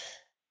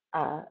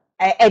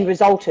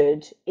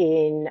resulted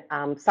in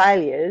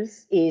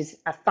failures is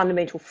a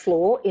fundamental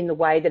flaw in the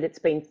way that it's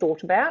been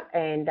thought about,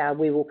 and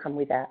we will come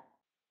with that.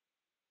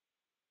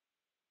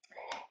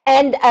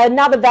 And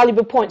another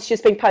valuable point's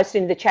just been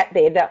posted in the chat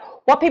there, that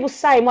what people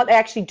say and what they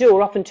actually do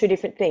are often two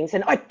different things.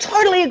 And I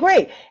totally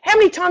agree. How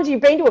many times have you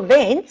been to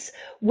events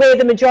where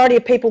the majority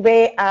of people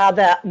there are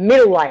the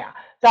middle layer?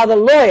 They're the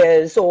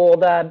lawyers or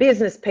the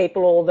business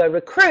people or the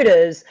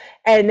recruiters,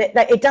 and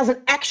that it doesn't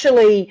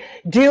actually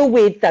deal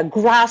with the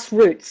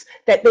grassroots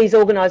that these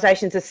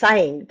organisations are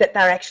saying that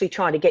they're actually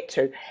trying to get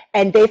to.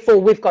 And therefore,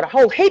 we've got a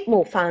whole heap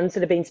more funds that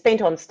have been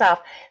spent on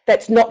stuff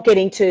that's not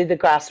getting to the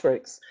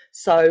grassroots.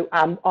 So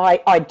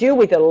I deal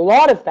with a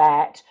lot of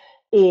that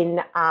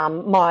in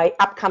my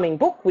upcoming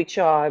book, which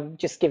I'll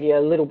just give you a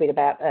little bit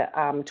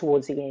about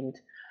towards the end.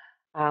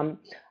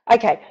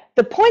 Okay,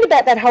 the point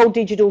about that whole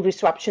digital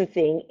disruption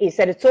thing is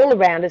that it's all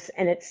around us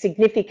and it's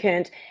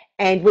significant,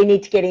 and we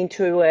need to get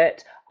into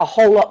it a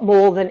whole lot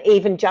more than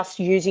even just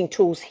using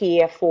tools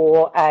here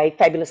for a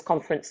fabulous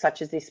conference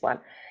such as this one.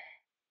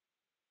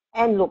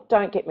 And look,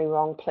 don't get me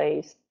wrong,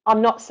 please.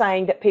 I'm not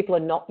saying that people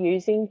are not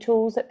using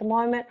tools at the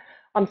moment.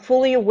 I'm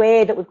fully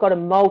aware that we've got a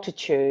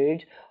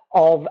multitude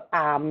of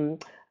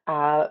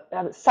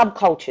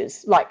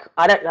subcultures. Like,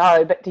 I don't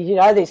know, but do you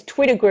know there's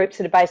Twitter groups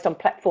that are based on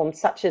platforms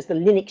such as the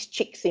Linux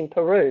Chicks in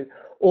Peru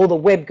or the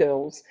Web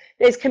Girls.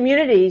 There's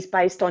communities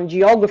based on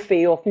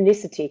geography or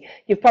ethnicity.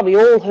 You've probably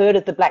all heard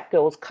of the Black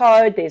Girls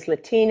Code. There's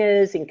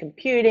Latinas in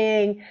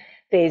computing.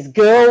 There's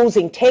girls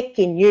in tech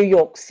in New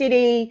York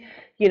City.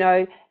 You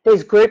know,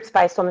 there's groups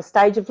based on the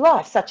stage of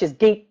life, such as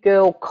Geek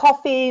Girl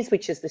Coffees,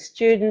 which is the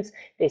students.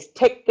 There's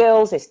Tech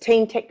Girls, there's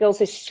Teen Tech Girls.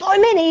 There's so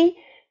many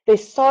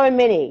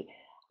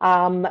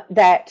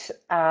that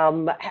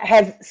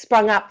have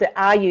sprung up that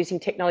are using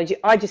technology.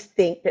 I just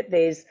think that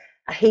there's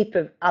a heap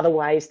of other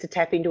ways to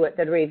tap into it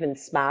that are even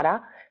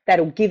smarter,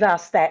 that'll give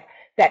us that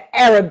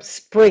Arab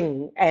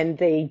Spring and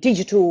the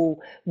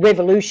digital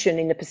revolution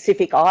in the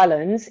Pacific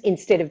Islands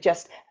instead of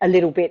just a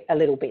little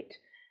bit.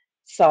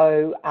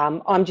 So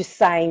I'm just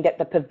saying that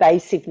the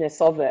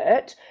pervasiveness of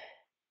it,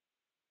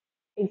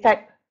 in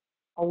fact,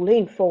 I'll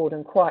lean forward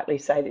and quietly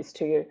say this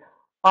to you.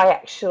 I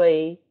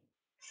actually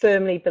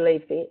firmly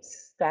believe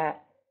this,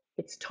 that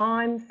it's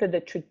time for the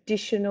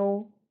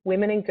traditional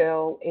women and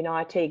girl in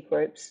IT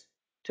groups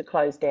to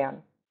close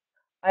down.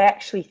 I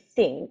actually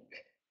think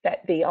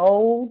that the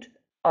old,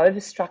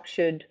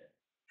 overstructured,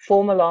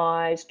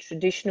 formalised,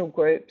 traditional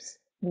groups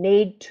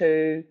need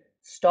to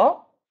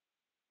stop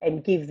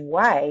and give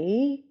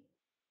way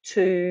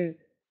to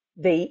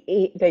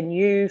the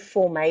new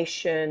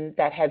formation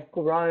that have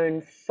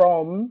grown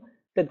from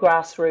the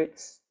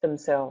grassroots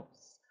themselves.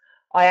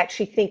 I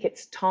actually think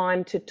it's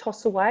time to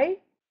toss away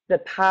the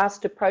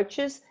past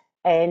approaches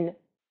and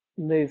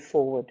move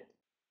forward.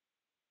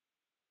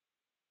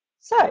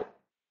 So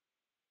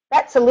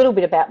that's a little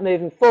bit about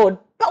moving forward,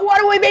 but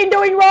what have we been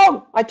doing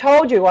wrong? I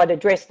told you I'd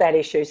address that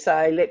issue,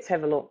 so let's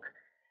have a look.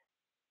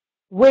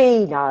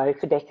 We know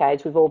for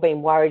decades we've all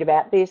been worried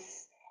about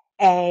this,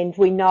 and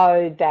we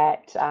know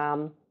that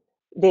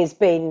there's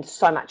been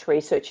so much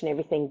research and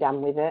everything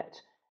done with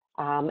it.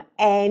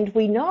 And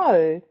we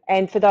know,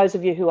 and for those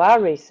of you who are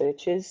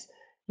researchers,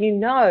 you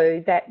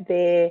know that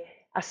there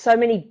are so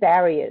many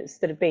barriers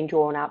that have been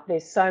drawn up.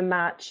 There's so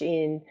much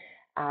in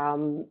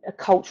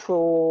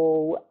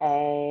cultural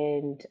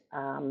and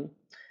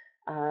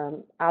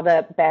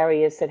other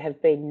barriers that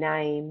have been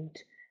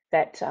named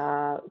that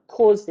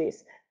cause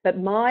this. But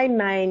my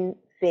main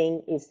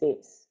thing is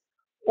this: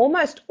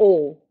 almost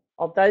all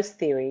of those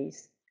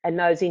theories and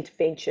those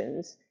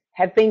interventions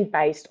have been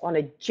based on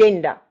a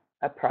gender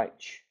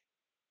approach,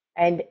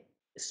 and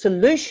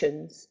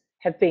solutions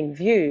have been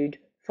viewed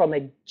from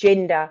a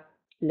gender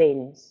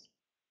lens.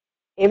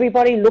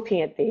 Everybody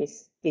looking at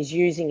this is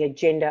using a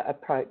gender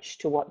approach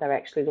to what they're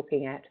actually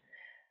looking at,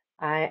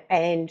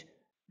 and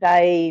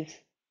they've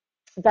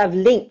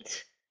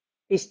linked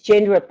this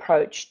gender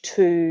approach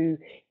to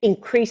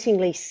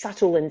increasingly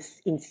subtle and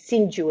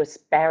insidious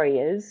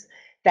barriers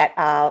that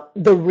are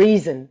the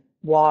reason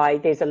why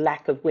there's a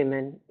lack of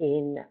women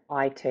in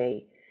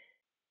IT.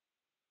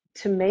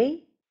 To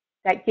me,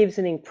 that gives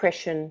an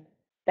impression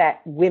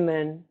that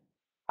women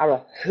are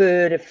a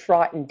herd of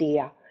frightened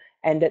deer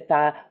and that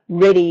they're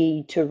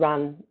ready to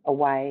run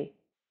away.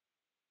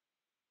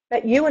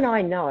 But you and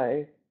I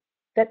know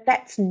that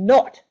that's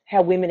not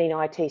how women in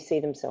IT see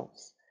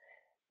themselves.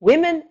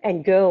 Women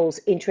and girls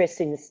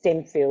interested in the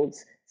STEM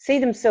fields see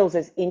themselves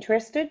as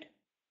interested,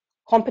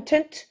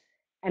 competent,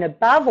 and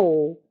above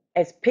all,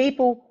 as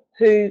people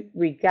who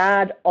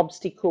regard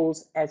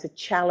obstacles as a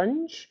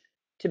challenge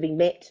to be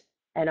met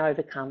and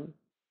overcome.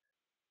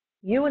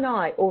 You and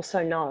I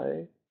also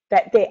know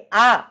that there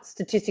are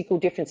statistical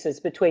differences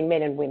between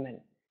men and women.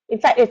 In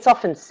fact, it's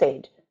often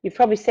said, you've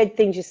probably said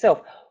things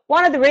yourself.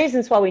 One of the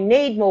reasons why we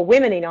need more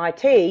women in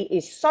IT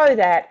is so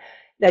that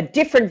the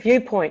different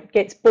viewpoint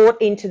gets brought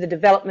into the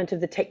development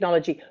of the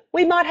technology.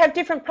 We might have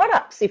different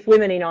products if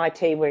women in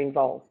IT were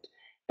involved.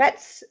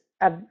 That's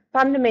a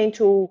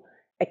fundamental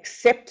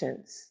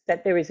acceptance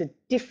that there is a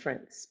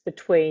difference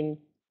between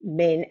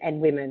men and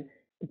women,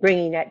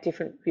 bringing that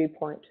different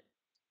viewpoint.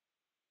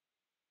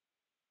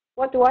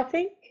 What do I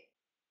think?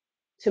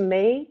 To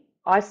me,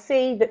 I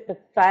see that the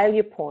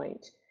failure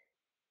point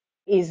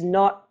is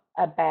not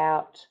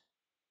about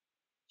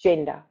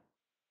gender.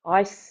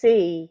 I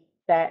see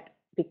that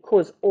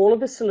because all of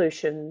the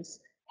solutions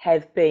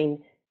have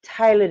been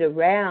tailored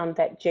around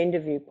that gender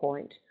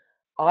viewpoint,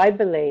 I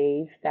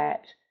believe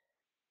that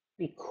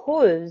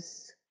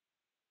because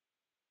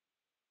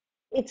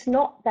it's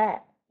not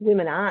that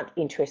women aren't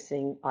interested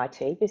in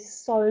IT, there's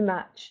so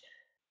much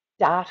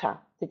data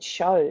that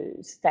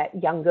shows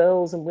that young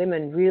girls and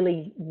women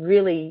really,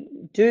 really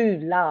do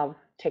love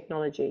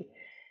technology.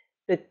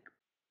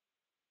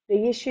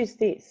 The issue is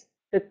this,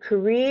 the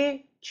career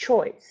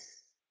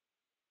choice,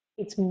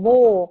 it's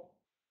more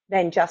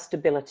than just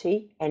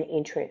ability and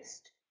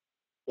interest.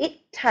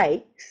 It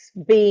takes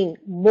being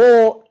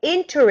more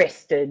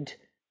interested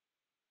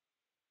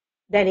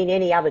than in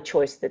any other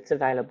choice that's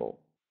available.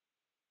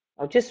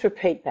 I'll just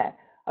repeat that.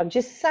 I'm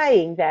just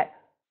saying that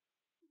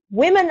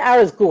women are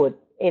as good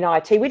in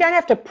IT. We don't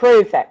have to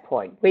prove that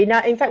point. We know,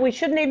 in fact, we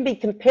shouldn't even be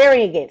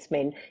comparing against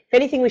men. If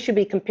anything, we should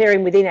be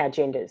comparing within our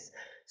genders.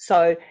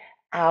 So,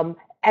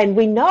 and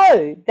we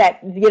know that,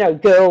 you know,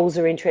 girls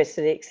are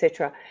interested,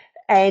 etc.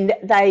 And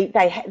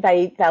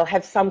they'll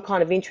have some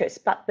kind of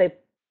interest. But the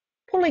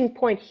pulling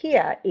point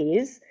here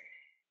is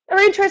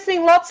they're interested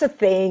in lots of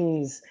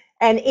things.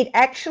 And it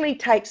actually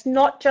takes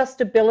not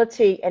just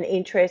ability and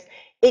interest,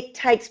 it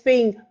takes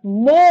being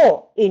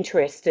more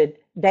interested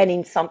than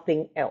in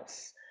something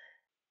else.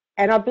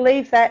 And I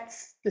believe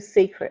that's the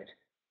secret.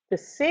 The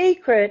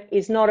secret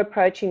is not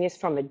approaching this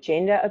from a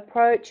gender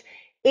approach.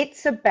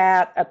 It's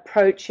about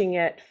approaching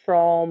it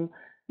from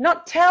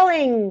not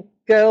telling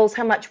girls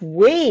how much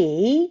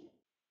we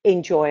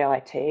enjoy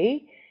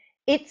IT.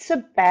 It's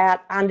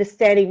about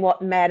understanding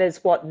what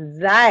matters, what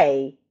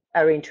they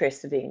are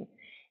interested in.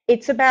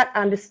 It's about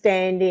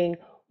understanding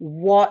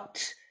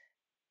what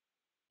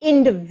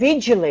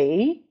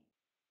individually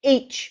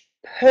each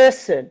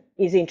person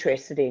is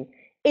interested in.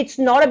 It's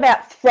not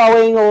about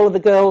throwing all of the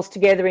girls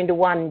together into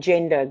one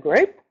gender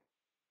group.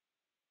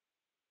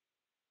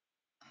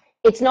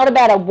 It's not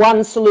about a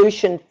one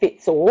solution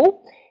fits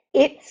all.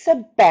 It's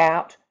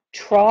about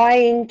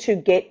trying to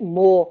get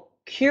more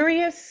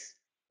curious,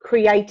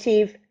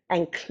 creative,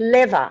 and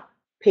clever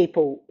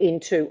people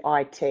into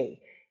IT.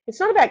 It's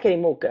not about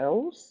getting more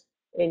girls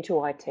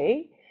into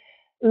IT.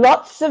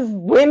 Lots of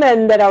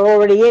women that are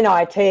already in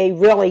IT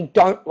really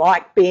don't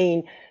like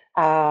being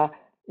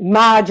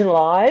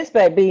marginalised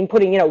by being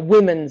put in a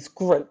women's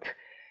group.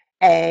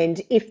 And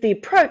if the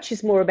approach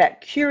is more about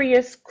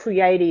curious,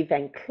 creative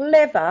and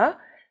clever,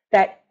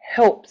 that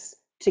helps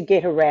to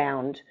get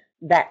around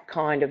that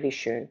kind of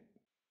issue.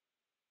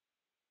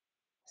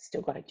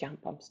 Still got to jump,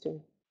 I'm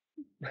still...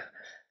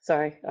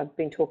 Sorry, I've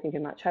been talking too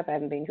much. Hope I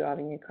haven't been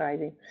driving you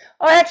crazy.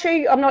 Oh,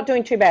 actually, I'm not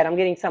doing too bad. I'm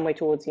getting somewhere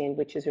towards the end,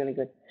 which is really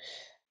good.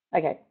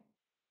 Okay.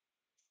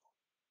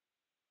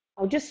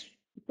 I'll just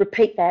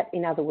repeat that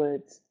in other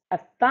words. A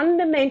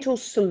fundamental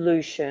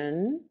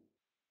solution,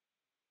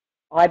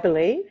 I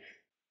believe,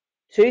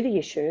 to the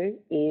issue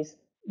is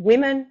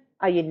women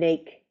are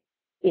unique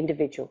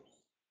individuals.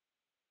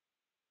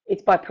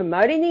 It's by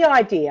promoting the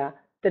idea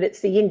that it's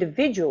the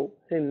individual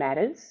who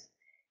matters.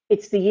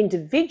 It's the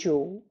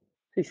individual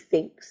who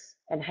thinks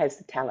and has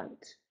the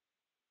talent.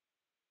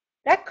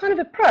 That kind of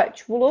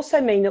approach will also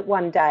mean that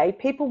one day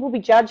people will be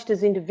judged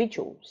as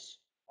individuals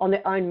on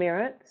their own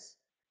merits,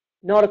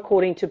 not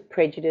according to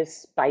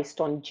prejudice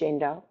based on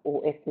gender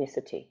or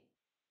ethnicity.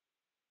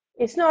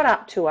 It's not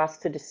up to us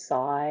to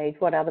decide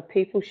what other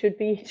people should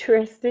be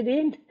interested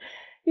in.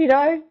 You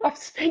know, I've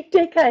spent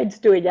decades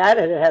doing that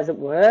and it hasn't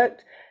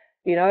worked.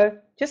 You know,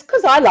 just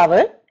because I love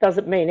it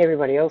doesn't mean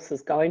everybody else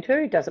is going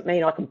to. It doesn't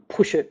mean I can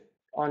push it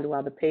onto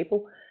other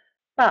people.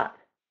 But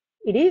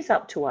it is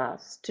up to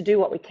us to do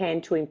what we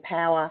can to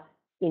empower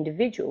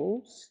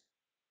individuals,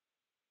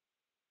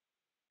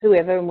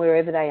 whoever and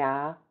wherever they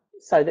are,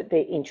 so that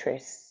their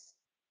interests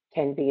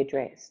can be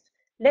addressed.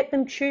 Let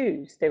them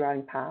choose their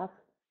own path.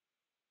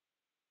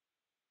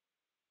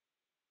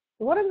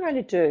 What I'm going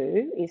to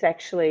do is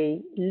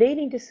actually lead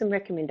into some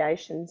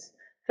recommendations.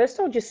 First,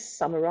 I'll just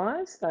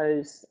summarise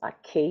those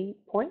key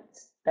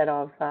points that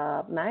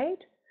I've made,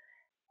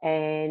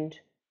 and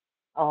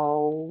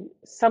I'll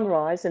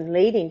summarise and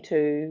lead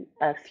into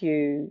a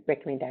few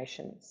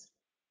recommendations.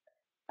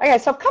 Okay,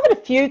 so I've covered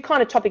a few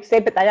kind of topics there,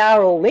 but they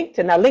are all linked,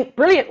 and they're linked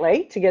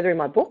brilliantly together in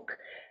my book.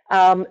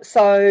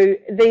 So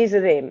these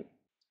are them.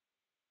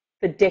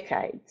 For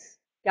decades,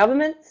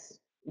 governments,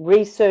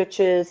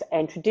 researchers,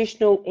 and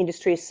traditional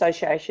industry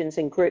associations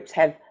and groups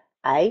have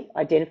A,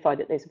 identified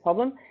that there's a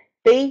problem,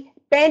 B,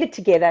 banded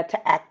together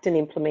to act and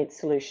implement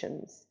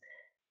solutions.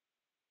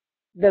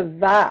 The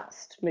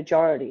vast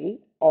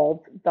majority of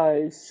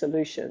those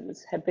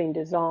solutions have been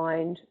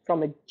designed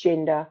from a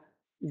gender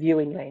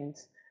viewing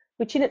lens,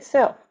 which in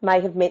itself may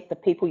have meant the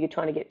people you're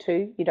trying to get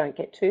to, you don't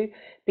get to,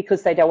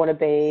 because they don't want to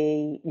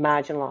be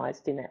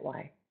marginalised in that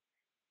way.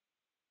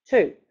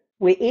 Two,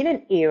 we're in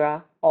an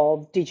era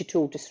of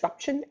digital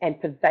disruption and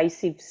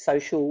pervasive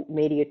social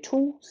media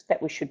tools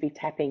that we should be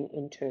tapping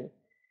into.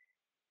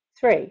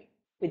 Three,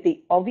 with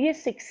the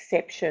obvious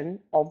exception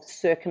of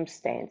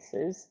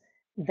circumstances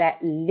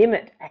that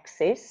limit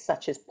access,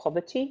 such as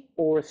poverty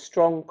or a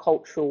strong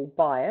cultural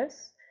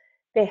bias,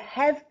 there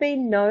have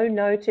been no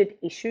noted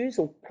issues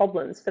or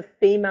problems for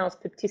females'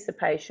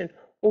 participation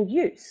or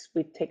use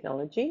with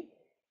technology.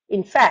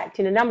 In fact,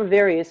 in a number of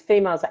areas,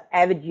 females are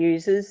avid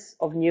users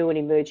of new and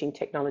emerging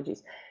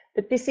technologies.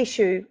 But this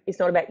issue is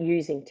not about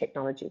using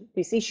technology.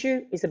 This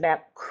issue is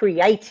about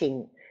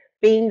creating,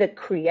 being the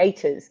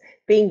creators,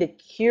 being the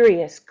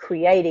curious,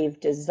 creative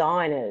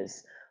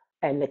designers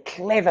and the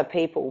clever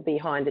people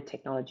behind the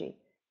technology.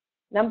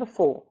 Number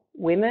four,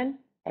 women,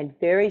 and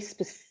very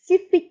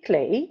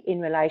specifically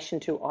in relation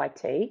to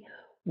IT,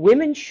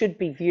 women should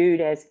be viewed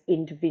as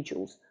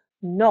individuals,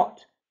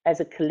 not as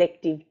a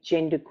collective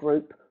gender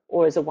group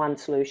or as a one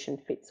solution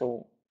fits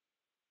all.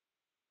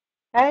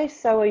 Okay,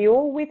 so are you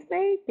all with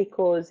me?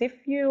 Because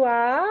if you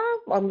are,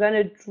 I'm going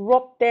to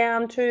drop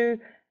down to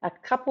a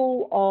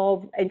couple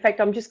of, in fact,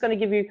 I'm just going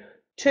to give you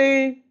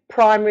two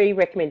primary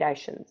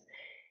recommendations.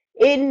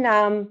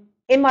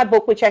 In my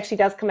book, which actually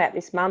does come out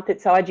this month,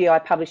 it's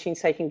IGI Publishing,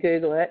 so you can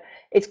Google it.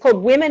 It's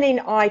called Women in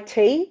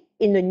IT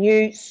in the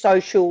New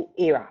Social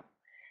Era.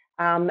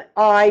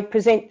 I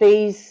present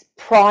these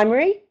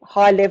primary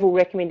high-level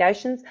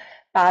recommendations,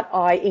 but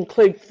I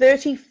include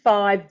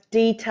 35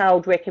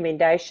 detailed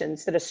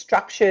recommendations that are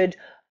structured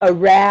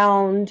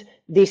around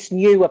this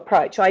new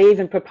approach. I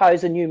even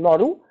propose a new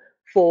model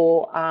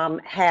for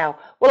how,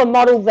 well, a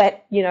model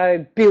that, you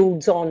know,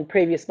 builds on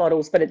previous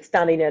models, but it's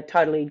done in a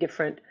totally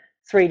different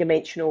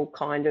three-dimensional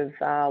kind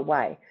of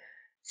way.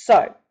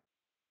 So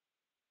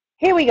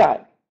here we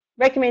go.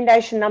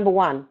 Recommendation number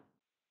one.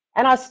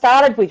 And I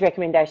started with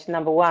recommendation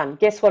number one.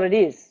 Guess what it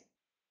is?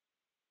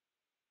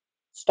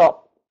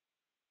 Stop.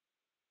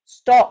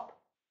 Stop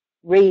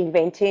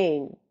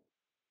reinventing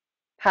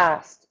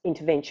past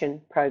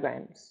intervention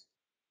programs.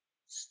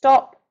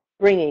 Stop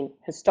bringing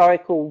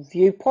historical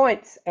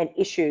viewpoints and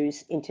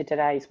issues into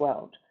today's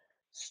world.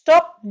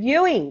 Stop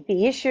viewing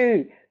the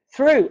issue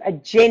through a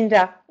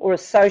gender or a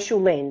social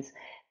lens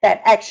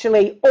that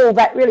actually all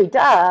that really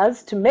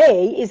does to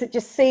me is it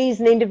just sees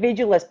an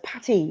individual as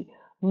putty,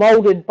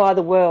 moulded by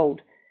the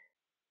world.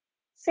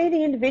 See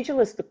the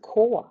individual as the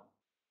core.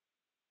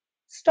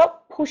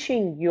 Stop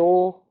pushing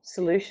your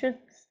solutions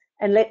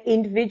and let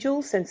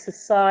individuals and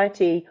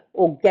society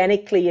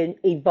organically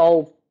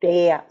evolve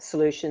their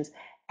solutions,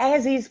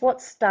 as is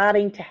what's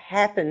starting to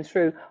happen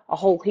through a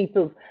whole heap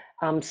of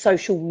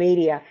social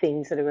media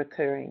things that are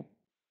occurring.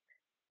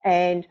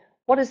 And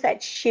what does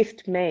that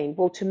shift mean?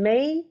 Well, to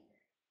me,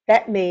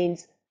 that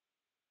means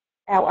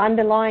our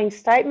underlying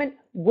statement,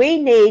 we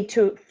need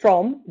to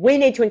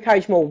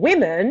encourage more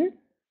women,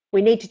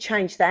 we need to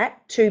change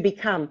that to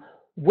become,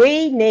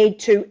 we need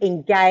to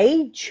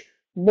engage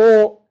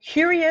more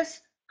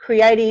curious,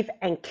 creative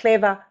and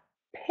clever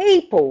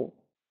people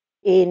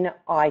in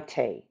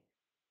IT.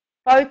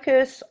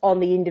 Focus on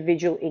the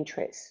individual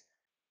interests.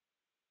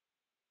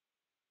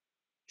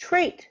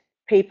 Treat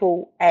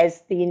people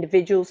as the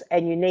individuals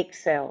and unique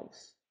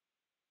selves.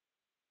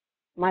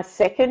 My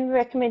second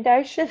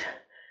recommendation,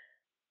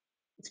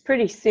 it's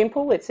pretty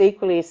simple. It's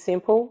equally as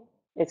simple.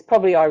 It's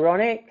probably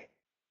ironic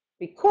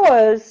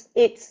because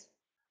it's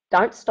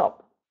don't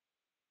stop.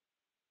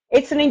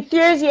 It's an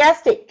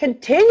enthusiastic,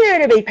 continue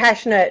to be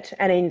passionate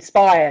and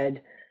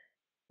inspired,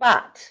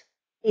 but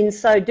in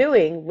so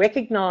doing,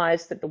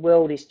 recognise that the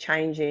world is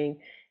changing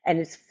and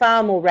it's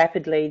far more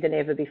rapidly than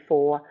ever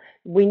before.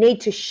 We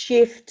need to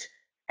shift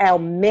our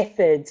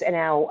methods and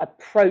our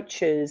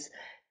approaches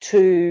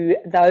to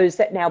those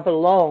that now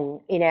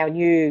belong in our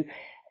new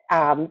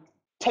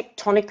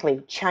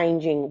tectonically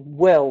changing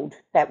world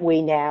that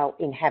we now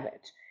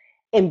inhabit.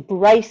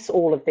 Embrace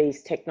all of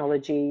these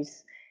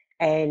technologies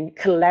and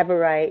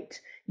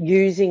collaborate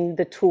using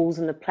the tools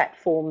and the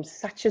platforms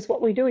such as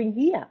what we're doing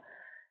here,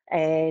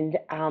 and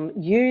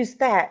use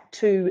that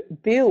to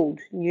build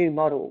new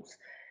models.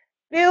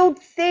 Build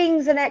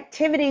things and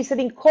activities that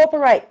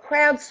incorporate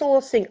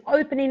crowdsourcing,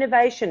 open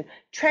innovation,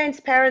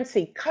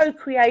 transparency,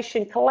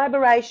 co-creation,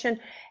 collaboration,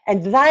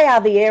 and they are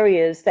the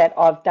areas that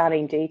I've done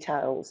in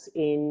details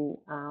in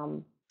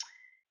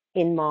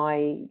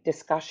my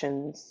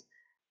discussions.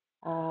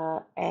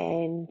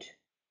 And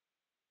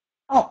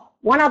oh,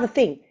 one other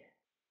thing,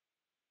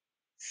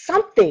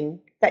 something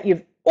that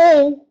you've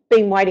all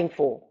been waiting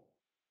for.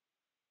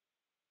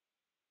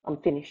 I'm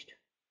finished.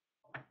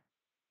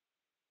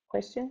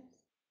 Questions?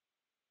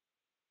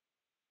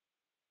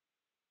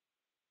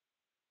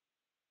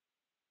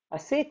 I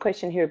see a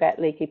question here about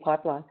leaky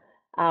pipeline.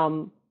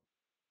 I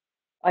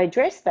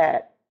addressed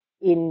that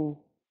in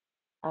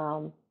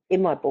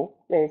my book.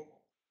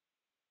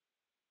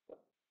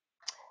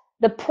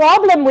 The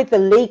problem with the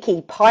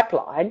leaky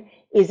pipeline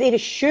is it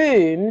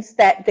assumes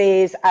that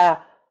there's a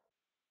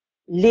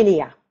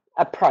linear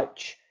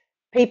approach.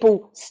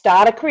 People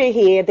start a career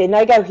here, then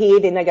they go here,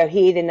 then they go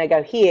here, then they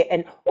go here,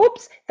 and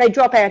oops, they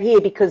drop out here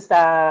because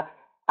they're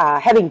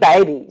having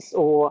babies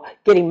or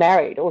getting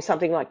married or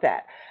something like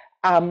that.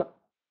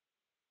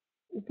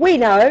 We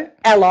know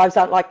our lives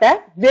aren't like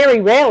that.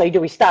 Very rarely do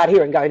we start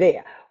here and go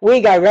there.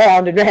 We go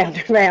round and round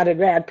and round and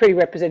round, pretty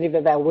representative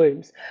of our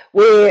wombs.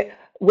 We're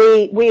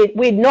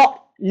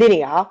not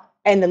linear,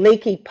 and the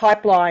leaky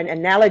pipeline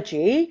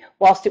analogy,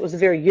 whilst it was a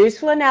very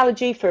useful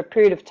analogy for a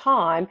period of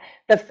time,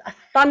 the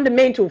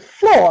fundamental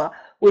flaw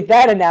with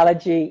that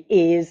analogy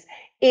is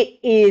it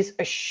is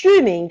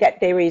assuming that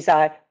there is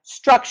a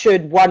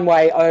structured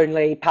one-way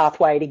only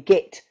pathway to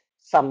get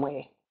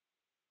somewhere.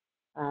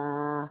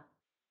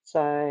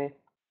 So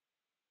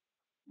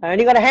I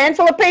only got a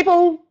handful of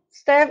people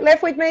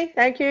left with me.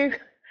 Thank you.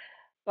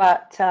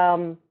 But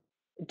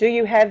do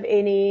you have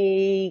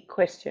any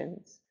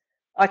questions?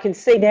 I can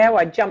see now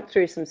I jumped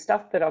through some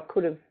stuff that I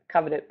could have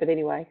covered it, but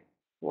anyway,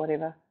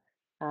 whatever.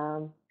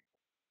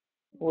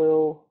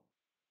 We'll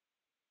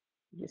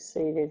just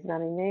see there's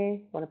none in there.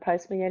 Want to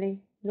post me any?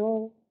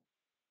 No?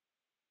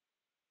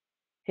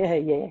 Yeah,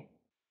 yeah.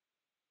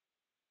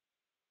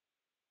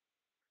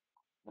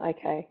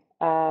 Okay.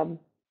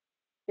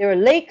 There are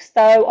leaks,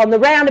 though, on the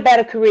roundabout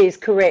of careers,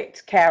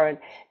 correct, Karen.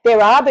 There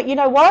are, but you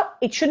know what?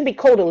 It shouldn't be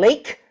called a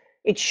leak.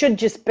 It should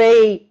just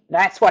be,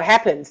 that's what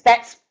happens.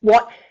 That's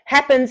what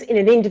happens in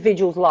an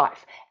individual's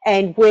life.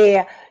 And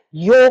where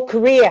your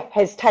career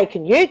has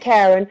taken you,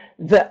 Karen,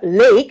 the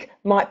leak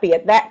might be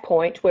at that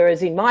point,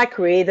 whereas in my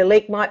career, the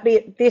leak might be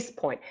at this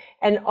point.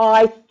 And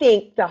I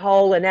think the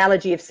whole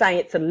analogy of saying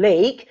it's a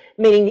leak,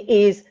 meaning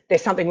is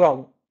there's something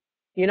wrong,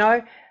 you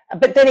know?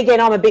 But then again,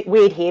 I'm a bit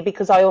weird here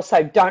because I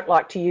also don't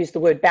like to use the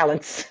word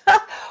balance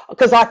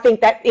because I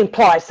think that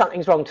implies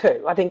something's wrong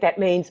too. I think that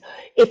means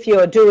if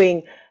you're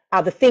doing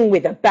the thing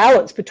with a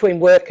balance between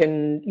work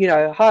and, you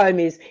know, home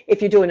is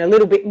if you're doing a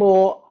little bit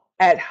more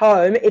at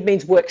home, it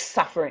means work's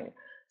suffering.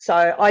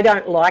 So I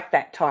don't like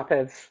that type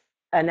of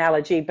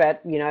analogy,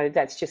 but, you know,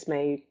 that's just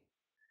me.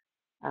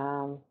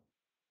 But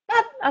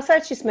I say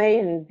it's just me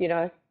and, you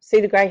know,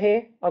 see the grey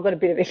hair? I've got a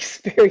bit of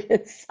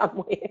experience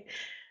somewhere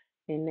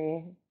in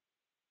there.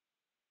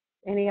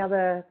 Any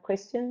other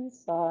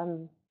questions?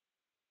 I've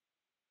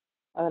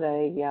got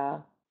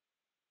a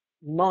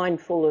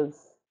mind full of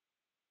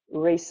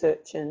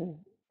research and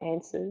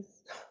answers.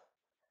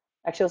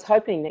 Actually, I was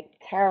hoping that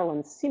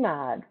Carolyn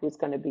Simard was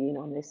going to be in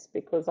on this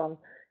because I've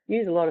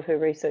used a lot of her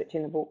research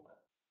in the book.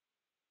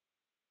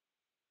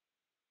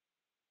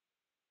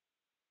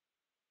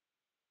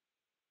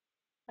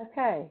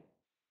 Okay,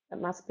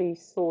 that must be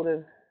sort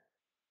of,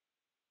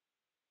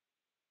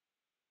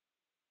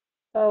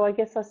 oh, I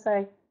guess I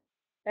say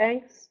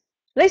thanks.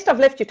 At least I've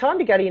left you time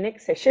to go to your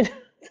next session.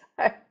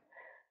 So,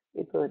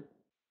 you're good.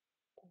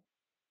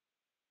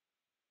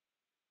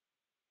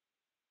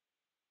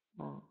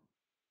 Oh.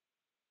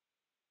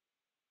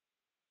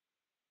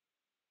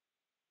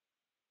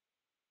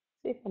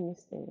 See if I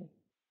missed any.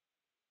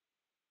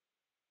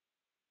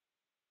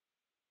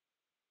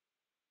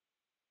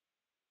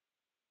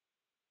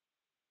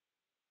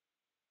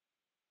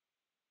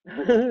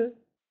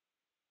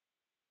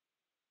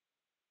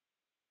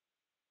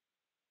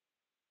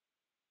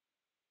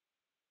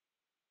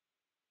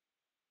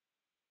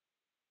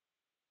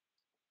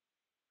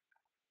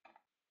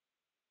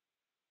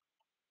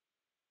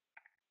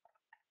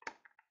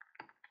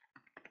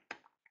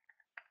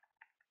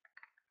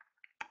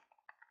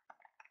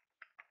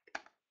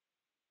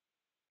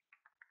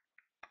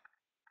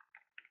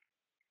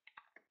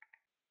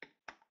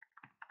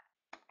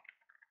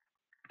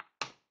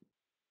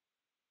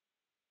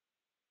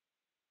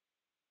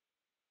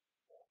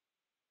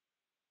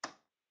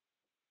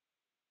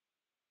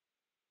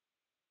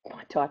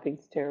 My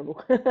typing's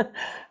terrible.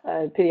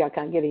 Pity I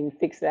can't get in and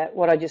fix that.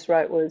 What I just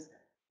wrote was,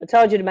 I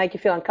told you to make you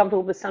feel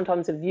uncomfortable, but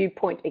sometimes a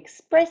viewpoint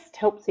expressed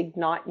helps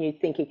ignite new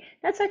thinking.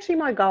 That's actually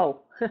my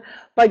goal.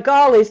 My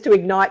goal is to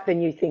ignite the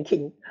new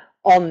thinking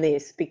on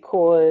this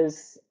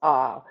because,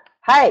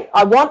 hey,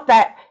 I want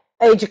that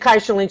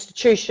educational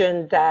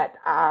institution that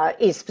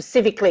is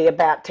specifically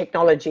about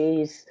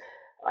technologies.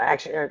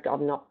 Actually,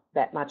 I'm not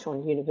that much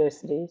on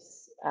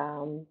universities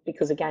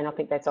because, again, I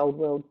think that's old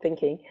world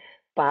thinking.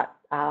 But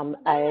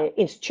a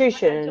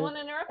institution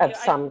of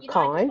some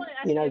kind,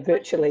 you know,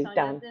 virtually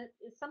done.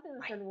 It's something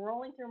that's been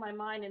rolling through my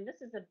mind, and this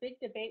is a big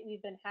debate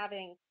we've been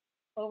having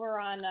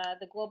over on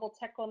the Global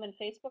Tech Woman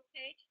Facebook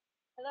page.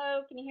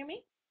 Hello, can you hear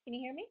me? Can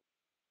you hear me,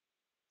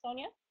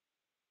 Sonja?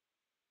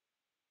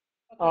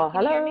 Okay, Oh,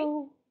 can you hear me?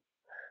 hello.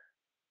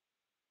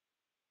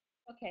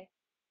 Okay.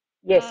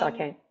 Yes, I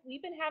can.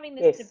 We've been having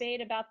this Yes.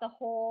 debate about the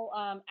whole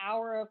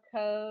hour of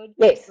code,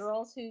 Yes.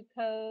 girls who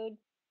code.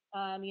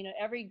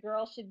 Every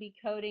girl should be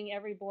coding,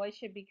 every boy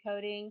should be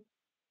coding.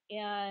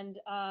 And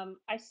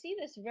I see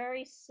this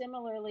very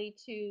similarly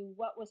to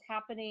what was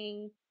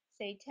happening,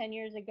 say, 10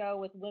 years ago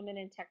with women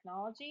in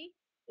technology.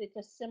 It's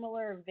a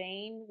similar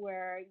vein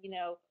where,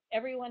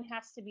 everyone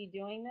has to be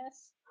doing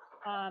this.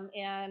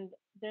 And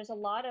there's a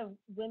lot of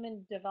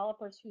women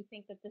developers who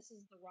think that this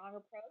is the wrong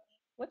approach.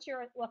 What's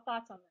your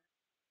thoughts on that?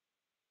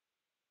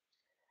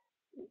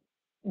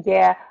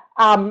 Yeah.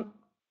 Um,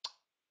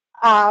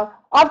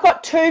 I've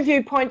got two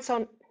viewpoints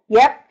on.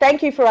 Yep,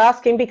 thank you for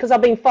asking because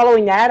I've been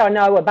following that. I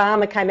know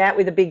Obama came out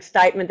with a big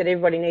statement that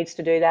everybody needs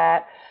to do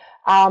that.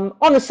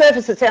 On the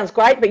surface, it sounds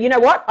great, but you know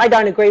what? I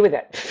don't agree with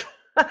it.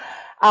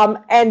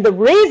 And the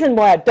reason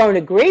why I don't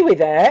agree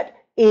with it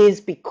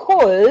is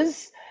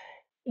because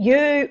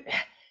you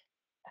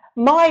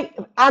my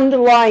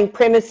underlying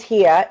premise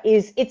here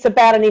is it's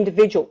about an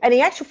individual. And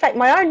in actual fact,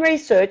 my own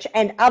research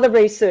and other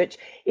research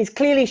is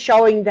clearly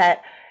showing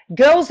that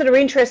girls that are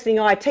interested in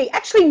IT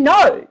actually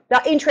know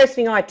they're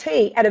interested in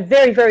IT at a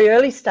very, very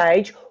early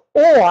stage,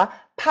 or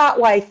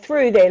partway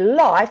through their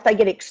life, they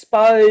get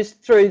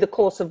exposed through the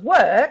course of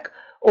work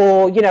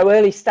or,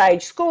 early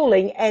stage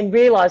schooling and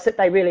realize that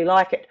they really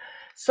like it.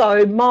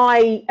 So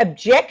my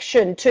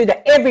objection to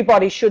that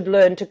everybody should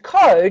learn to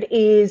code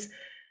is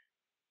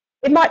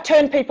it might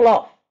turn people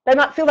off. They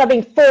might feel they're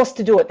being forced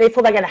to do it,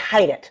 therefore they're going to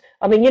hate it.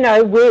 I mean,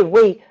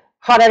 we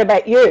hot out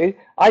about you.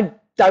 I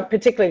don't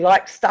particularly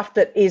like stuff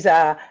that is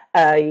an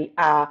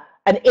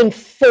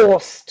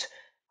enforced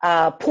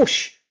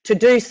push to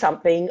do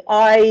something.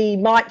 I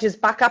might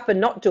just buck up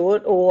and not do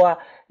it, or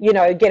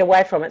get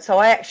away from it. So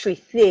I actually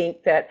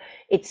think that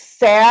it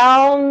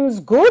sounds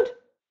good,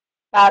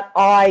 but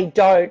I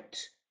don't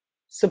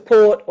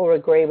support or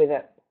agree with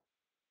it.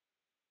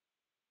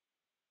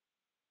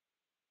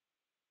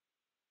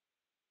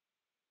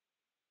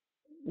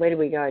 Where did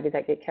we go? Did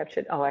that get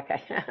captured? Oh,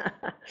 okay.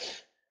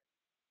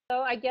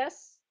 So I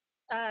guess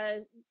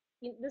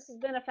this has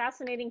been a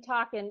fascinating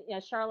talk, and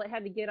Charlotte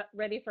had to get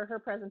ready for her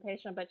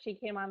presentation, but she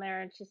came on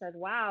there and she said,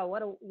 "Wow,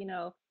 what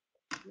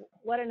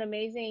an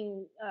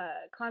amazing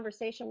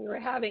conversation we were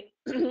having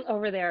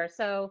over there."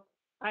 So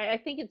I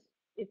think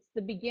it's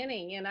the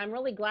beginning, and I'm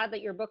really glad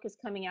that your book is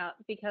coming out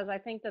because I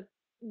think that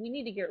we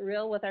need to get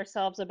real with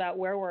ourselves about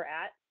where we're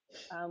at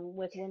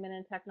with women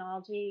in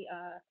technology.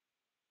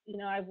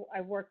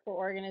 I've worked for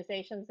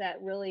organizations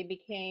that really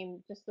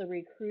became just the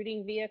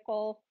recruiting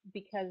vehicle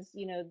because,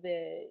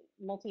 the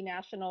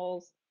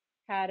multinationals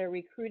had a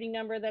recruiting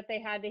number that they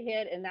had to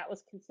hit, and that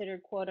was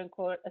considered quote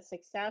unquote a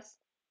success.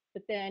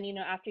 But then,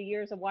 after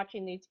years of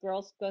watching these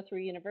girls go through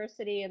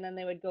university and then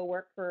they would go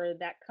work for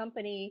that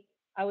company,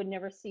 I would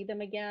never see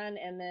them again.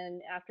 And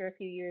then after a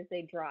few years,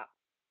 they drop.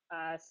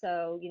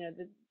 So,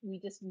 we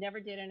just never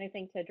did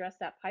anything to address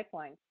that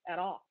pipeline at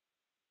all.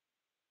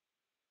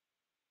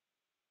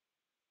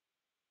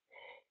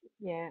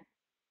 Yeah.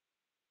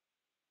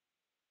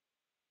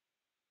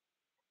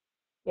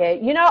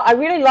 Yeah, I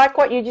really like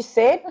what you just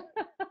said.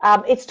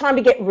 It's time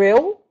to get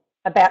real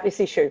about this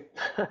issue.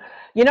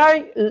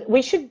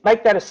 We should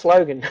make that a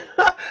slogan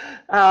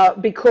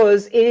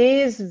because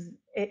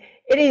it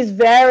is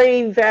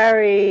very,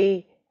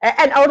 very,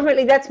 and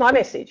ultimately that's my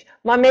message.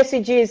 My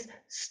message is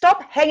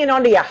stop hanging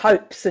on to your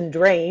hopes and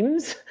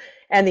dreams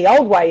and the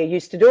old way you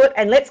used to do it,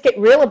 and let's get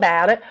real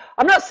about it.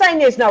 I'm not saying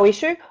there's no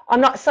issue.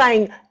 I'm not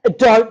saying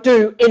don't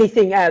do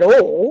anything at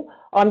all.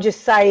 I'm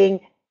just saying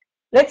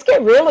let's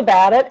get real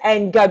about it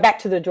and go back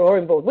to the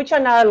drawing board, which I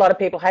know a lot of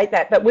people hate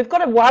that, but we've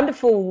got a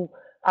wonderful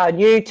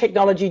new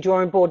technology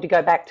drawing board to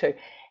go back to.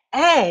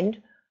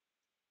 And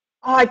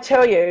I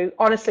tell you,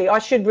 honestly, I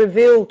should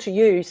reveal to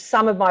you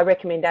some of my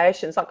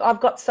recommendations. Like I've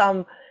got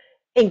some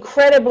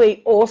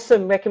incredibly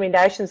awesome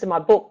recommendations in my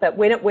book that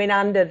when it went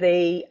under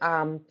the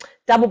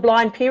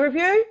double-blind peer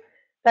review,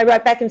 they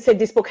wrote back and said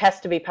this book has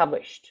to be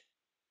published.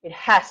 It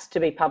has to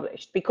be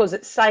published because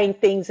it's saying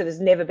things that has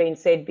never been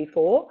said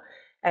before.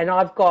 And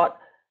I've got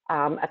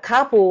a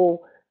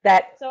couple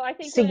that So I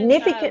think when we all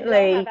have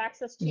significantly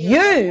access to your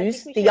book, I think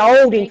use we the should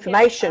old make it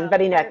information,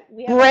 but in a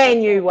we have a brand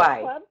virtual new book way.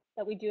 club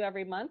that we do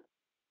every month.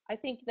 I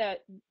think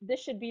that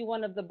this should be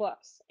one of the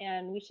books,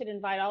 and we should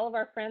invite all of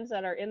our friends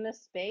that are in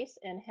this space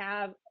and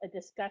have a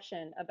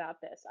discussion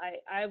about this.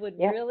 I would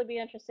Yep. really be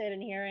interested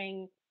in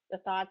hearing the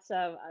thoughts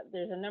of,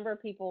 there's a number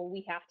of people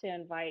we have to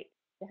invite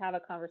to have a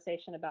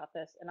conversation about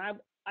this, and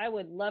I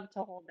would love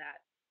to hold that.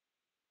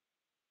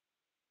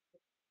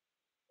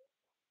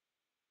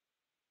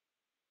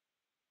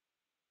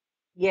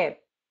 Yeah.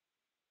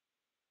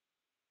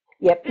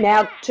 Yep.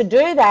 Now, to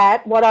do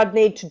that, what I'd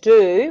need to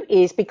do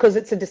is, because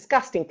it's a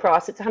disgusting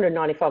price, it's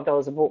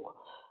 $195 a book,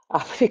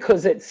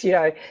 because it's,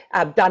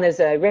 done as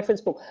a reference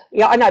book.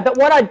 Yeah, I know. But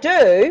what I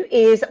do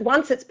is,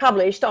 once it's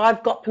published,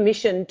 I've got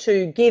permission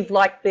to give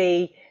like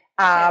the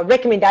Okay,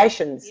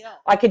 recommendations. deal.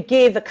 I could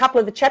give a couple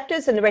of the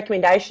chapters and the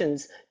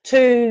recommendations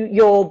to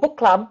your book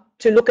club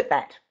to look at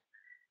that.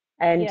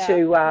 and Yeah,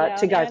 yeah,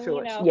 to go and through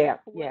it. Yeah,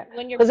 yeah,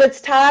 when because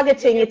it's you're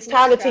targeting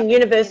bootstrapping,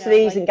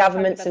 universities like and we're talking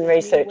governments about and this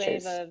new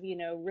wave researchers. of,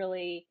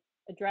 really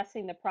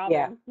addressing the Yeah,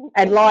 problem,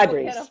 and because people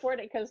can't libraries. afford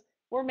it because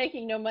we're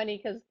making no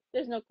money because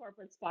there's no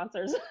corporate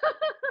sponsors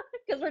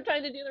because we're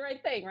trying to do the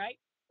right thing, right?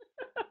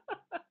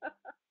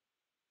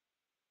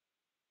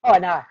 Oh, I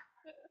know.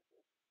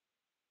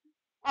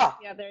 Oh,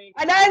 Yeah, there you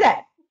I go. know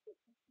that.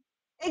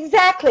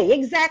 Exactly,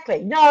 exactly.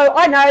 No,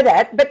 I know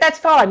that, but that's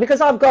fine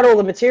because I've got all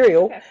the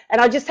material Okay,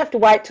 and I just have to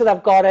wait till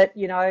they've got it,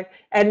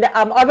 And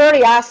I've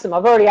already asked them,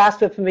 I've already asked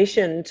for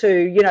permission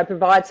to,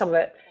 provide some of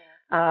it.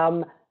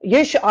 cool.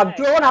 I've Okay,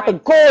 drawn all up a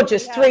right. So what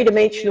we gorgeous have to do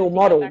three-dimensional to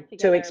get model back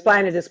to together, we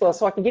explain have it to as well. come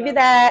So I can give you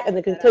together and that get and this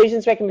the set up.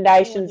 conclusions,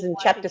 Anyone recommendations, who's and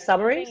watching chapter the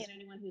recording summaries. and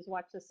anyone who's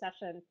watched this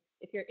session,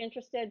 if you're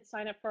interested,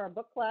 sign up for our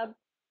book club,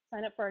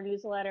 sign up for our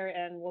newsletter,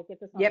 and we'll get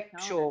this on the Yep,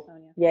 calendar, sure.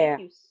 Sonja. Thank Yeah.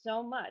 you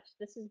so much.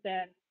 This has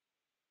been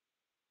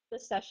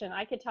this session.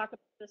 I could talk about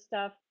this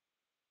stuff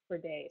for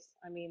days.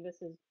 I mean,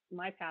 this is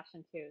my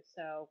passion too.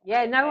 So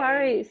Yeah, no I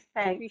worries.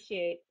 Thanks.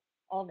 appreciate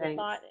all the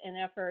Thanks. thought and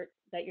effort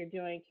that you're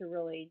doing to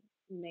really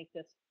make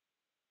this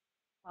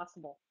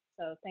possible.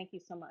 So thank you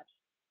so much.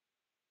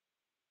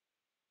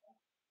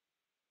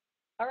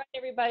 All right,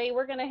 everybody,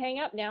 we're going to hang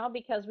up now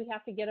because we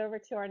have to get over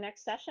to our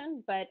next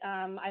session. But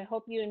I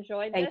hope you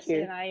enjoyed Thank this,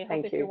 you. and I hope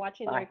Thank if you're you.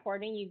 watching the Bye.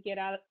 recording, you get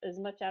out as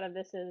much out of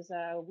this as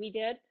we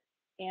did.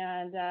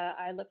 And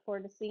I look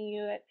forward to seeing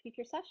you at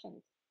future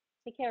sessions.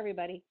 Take care,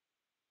 everybody.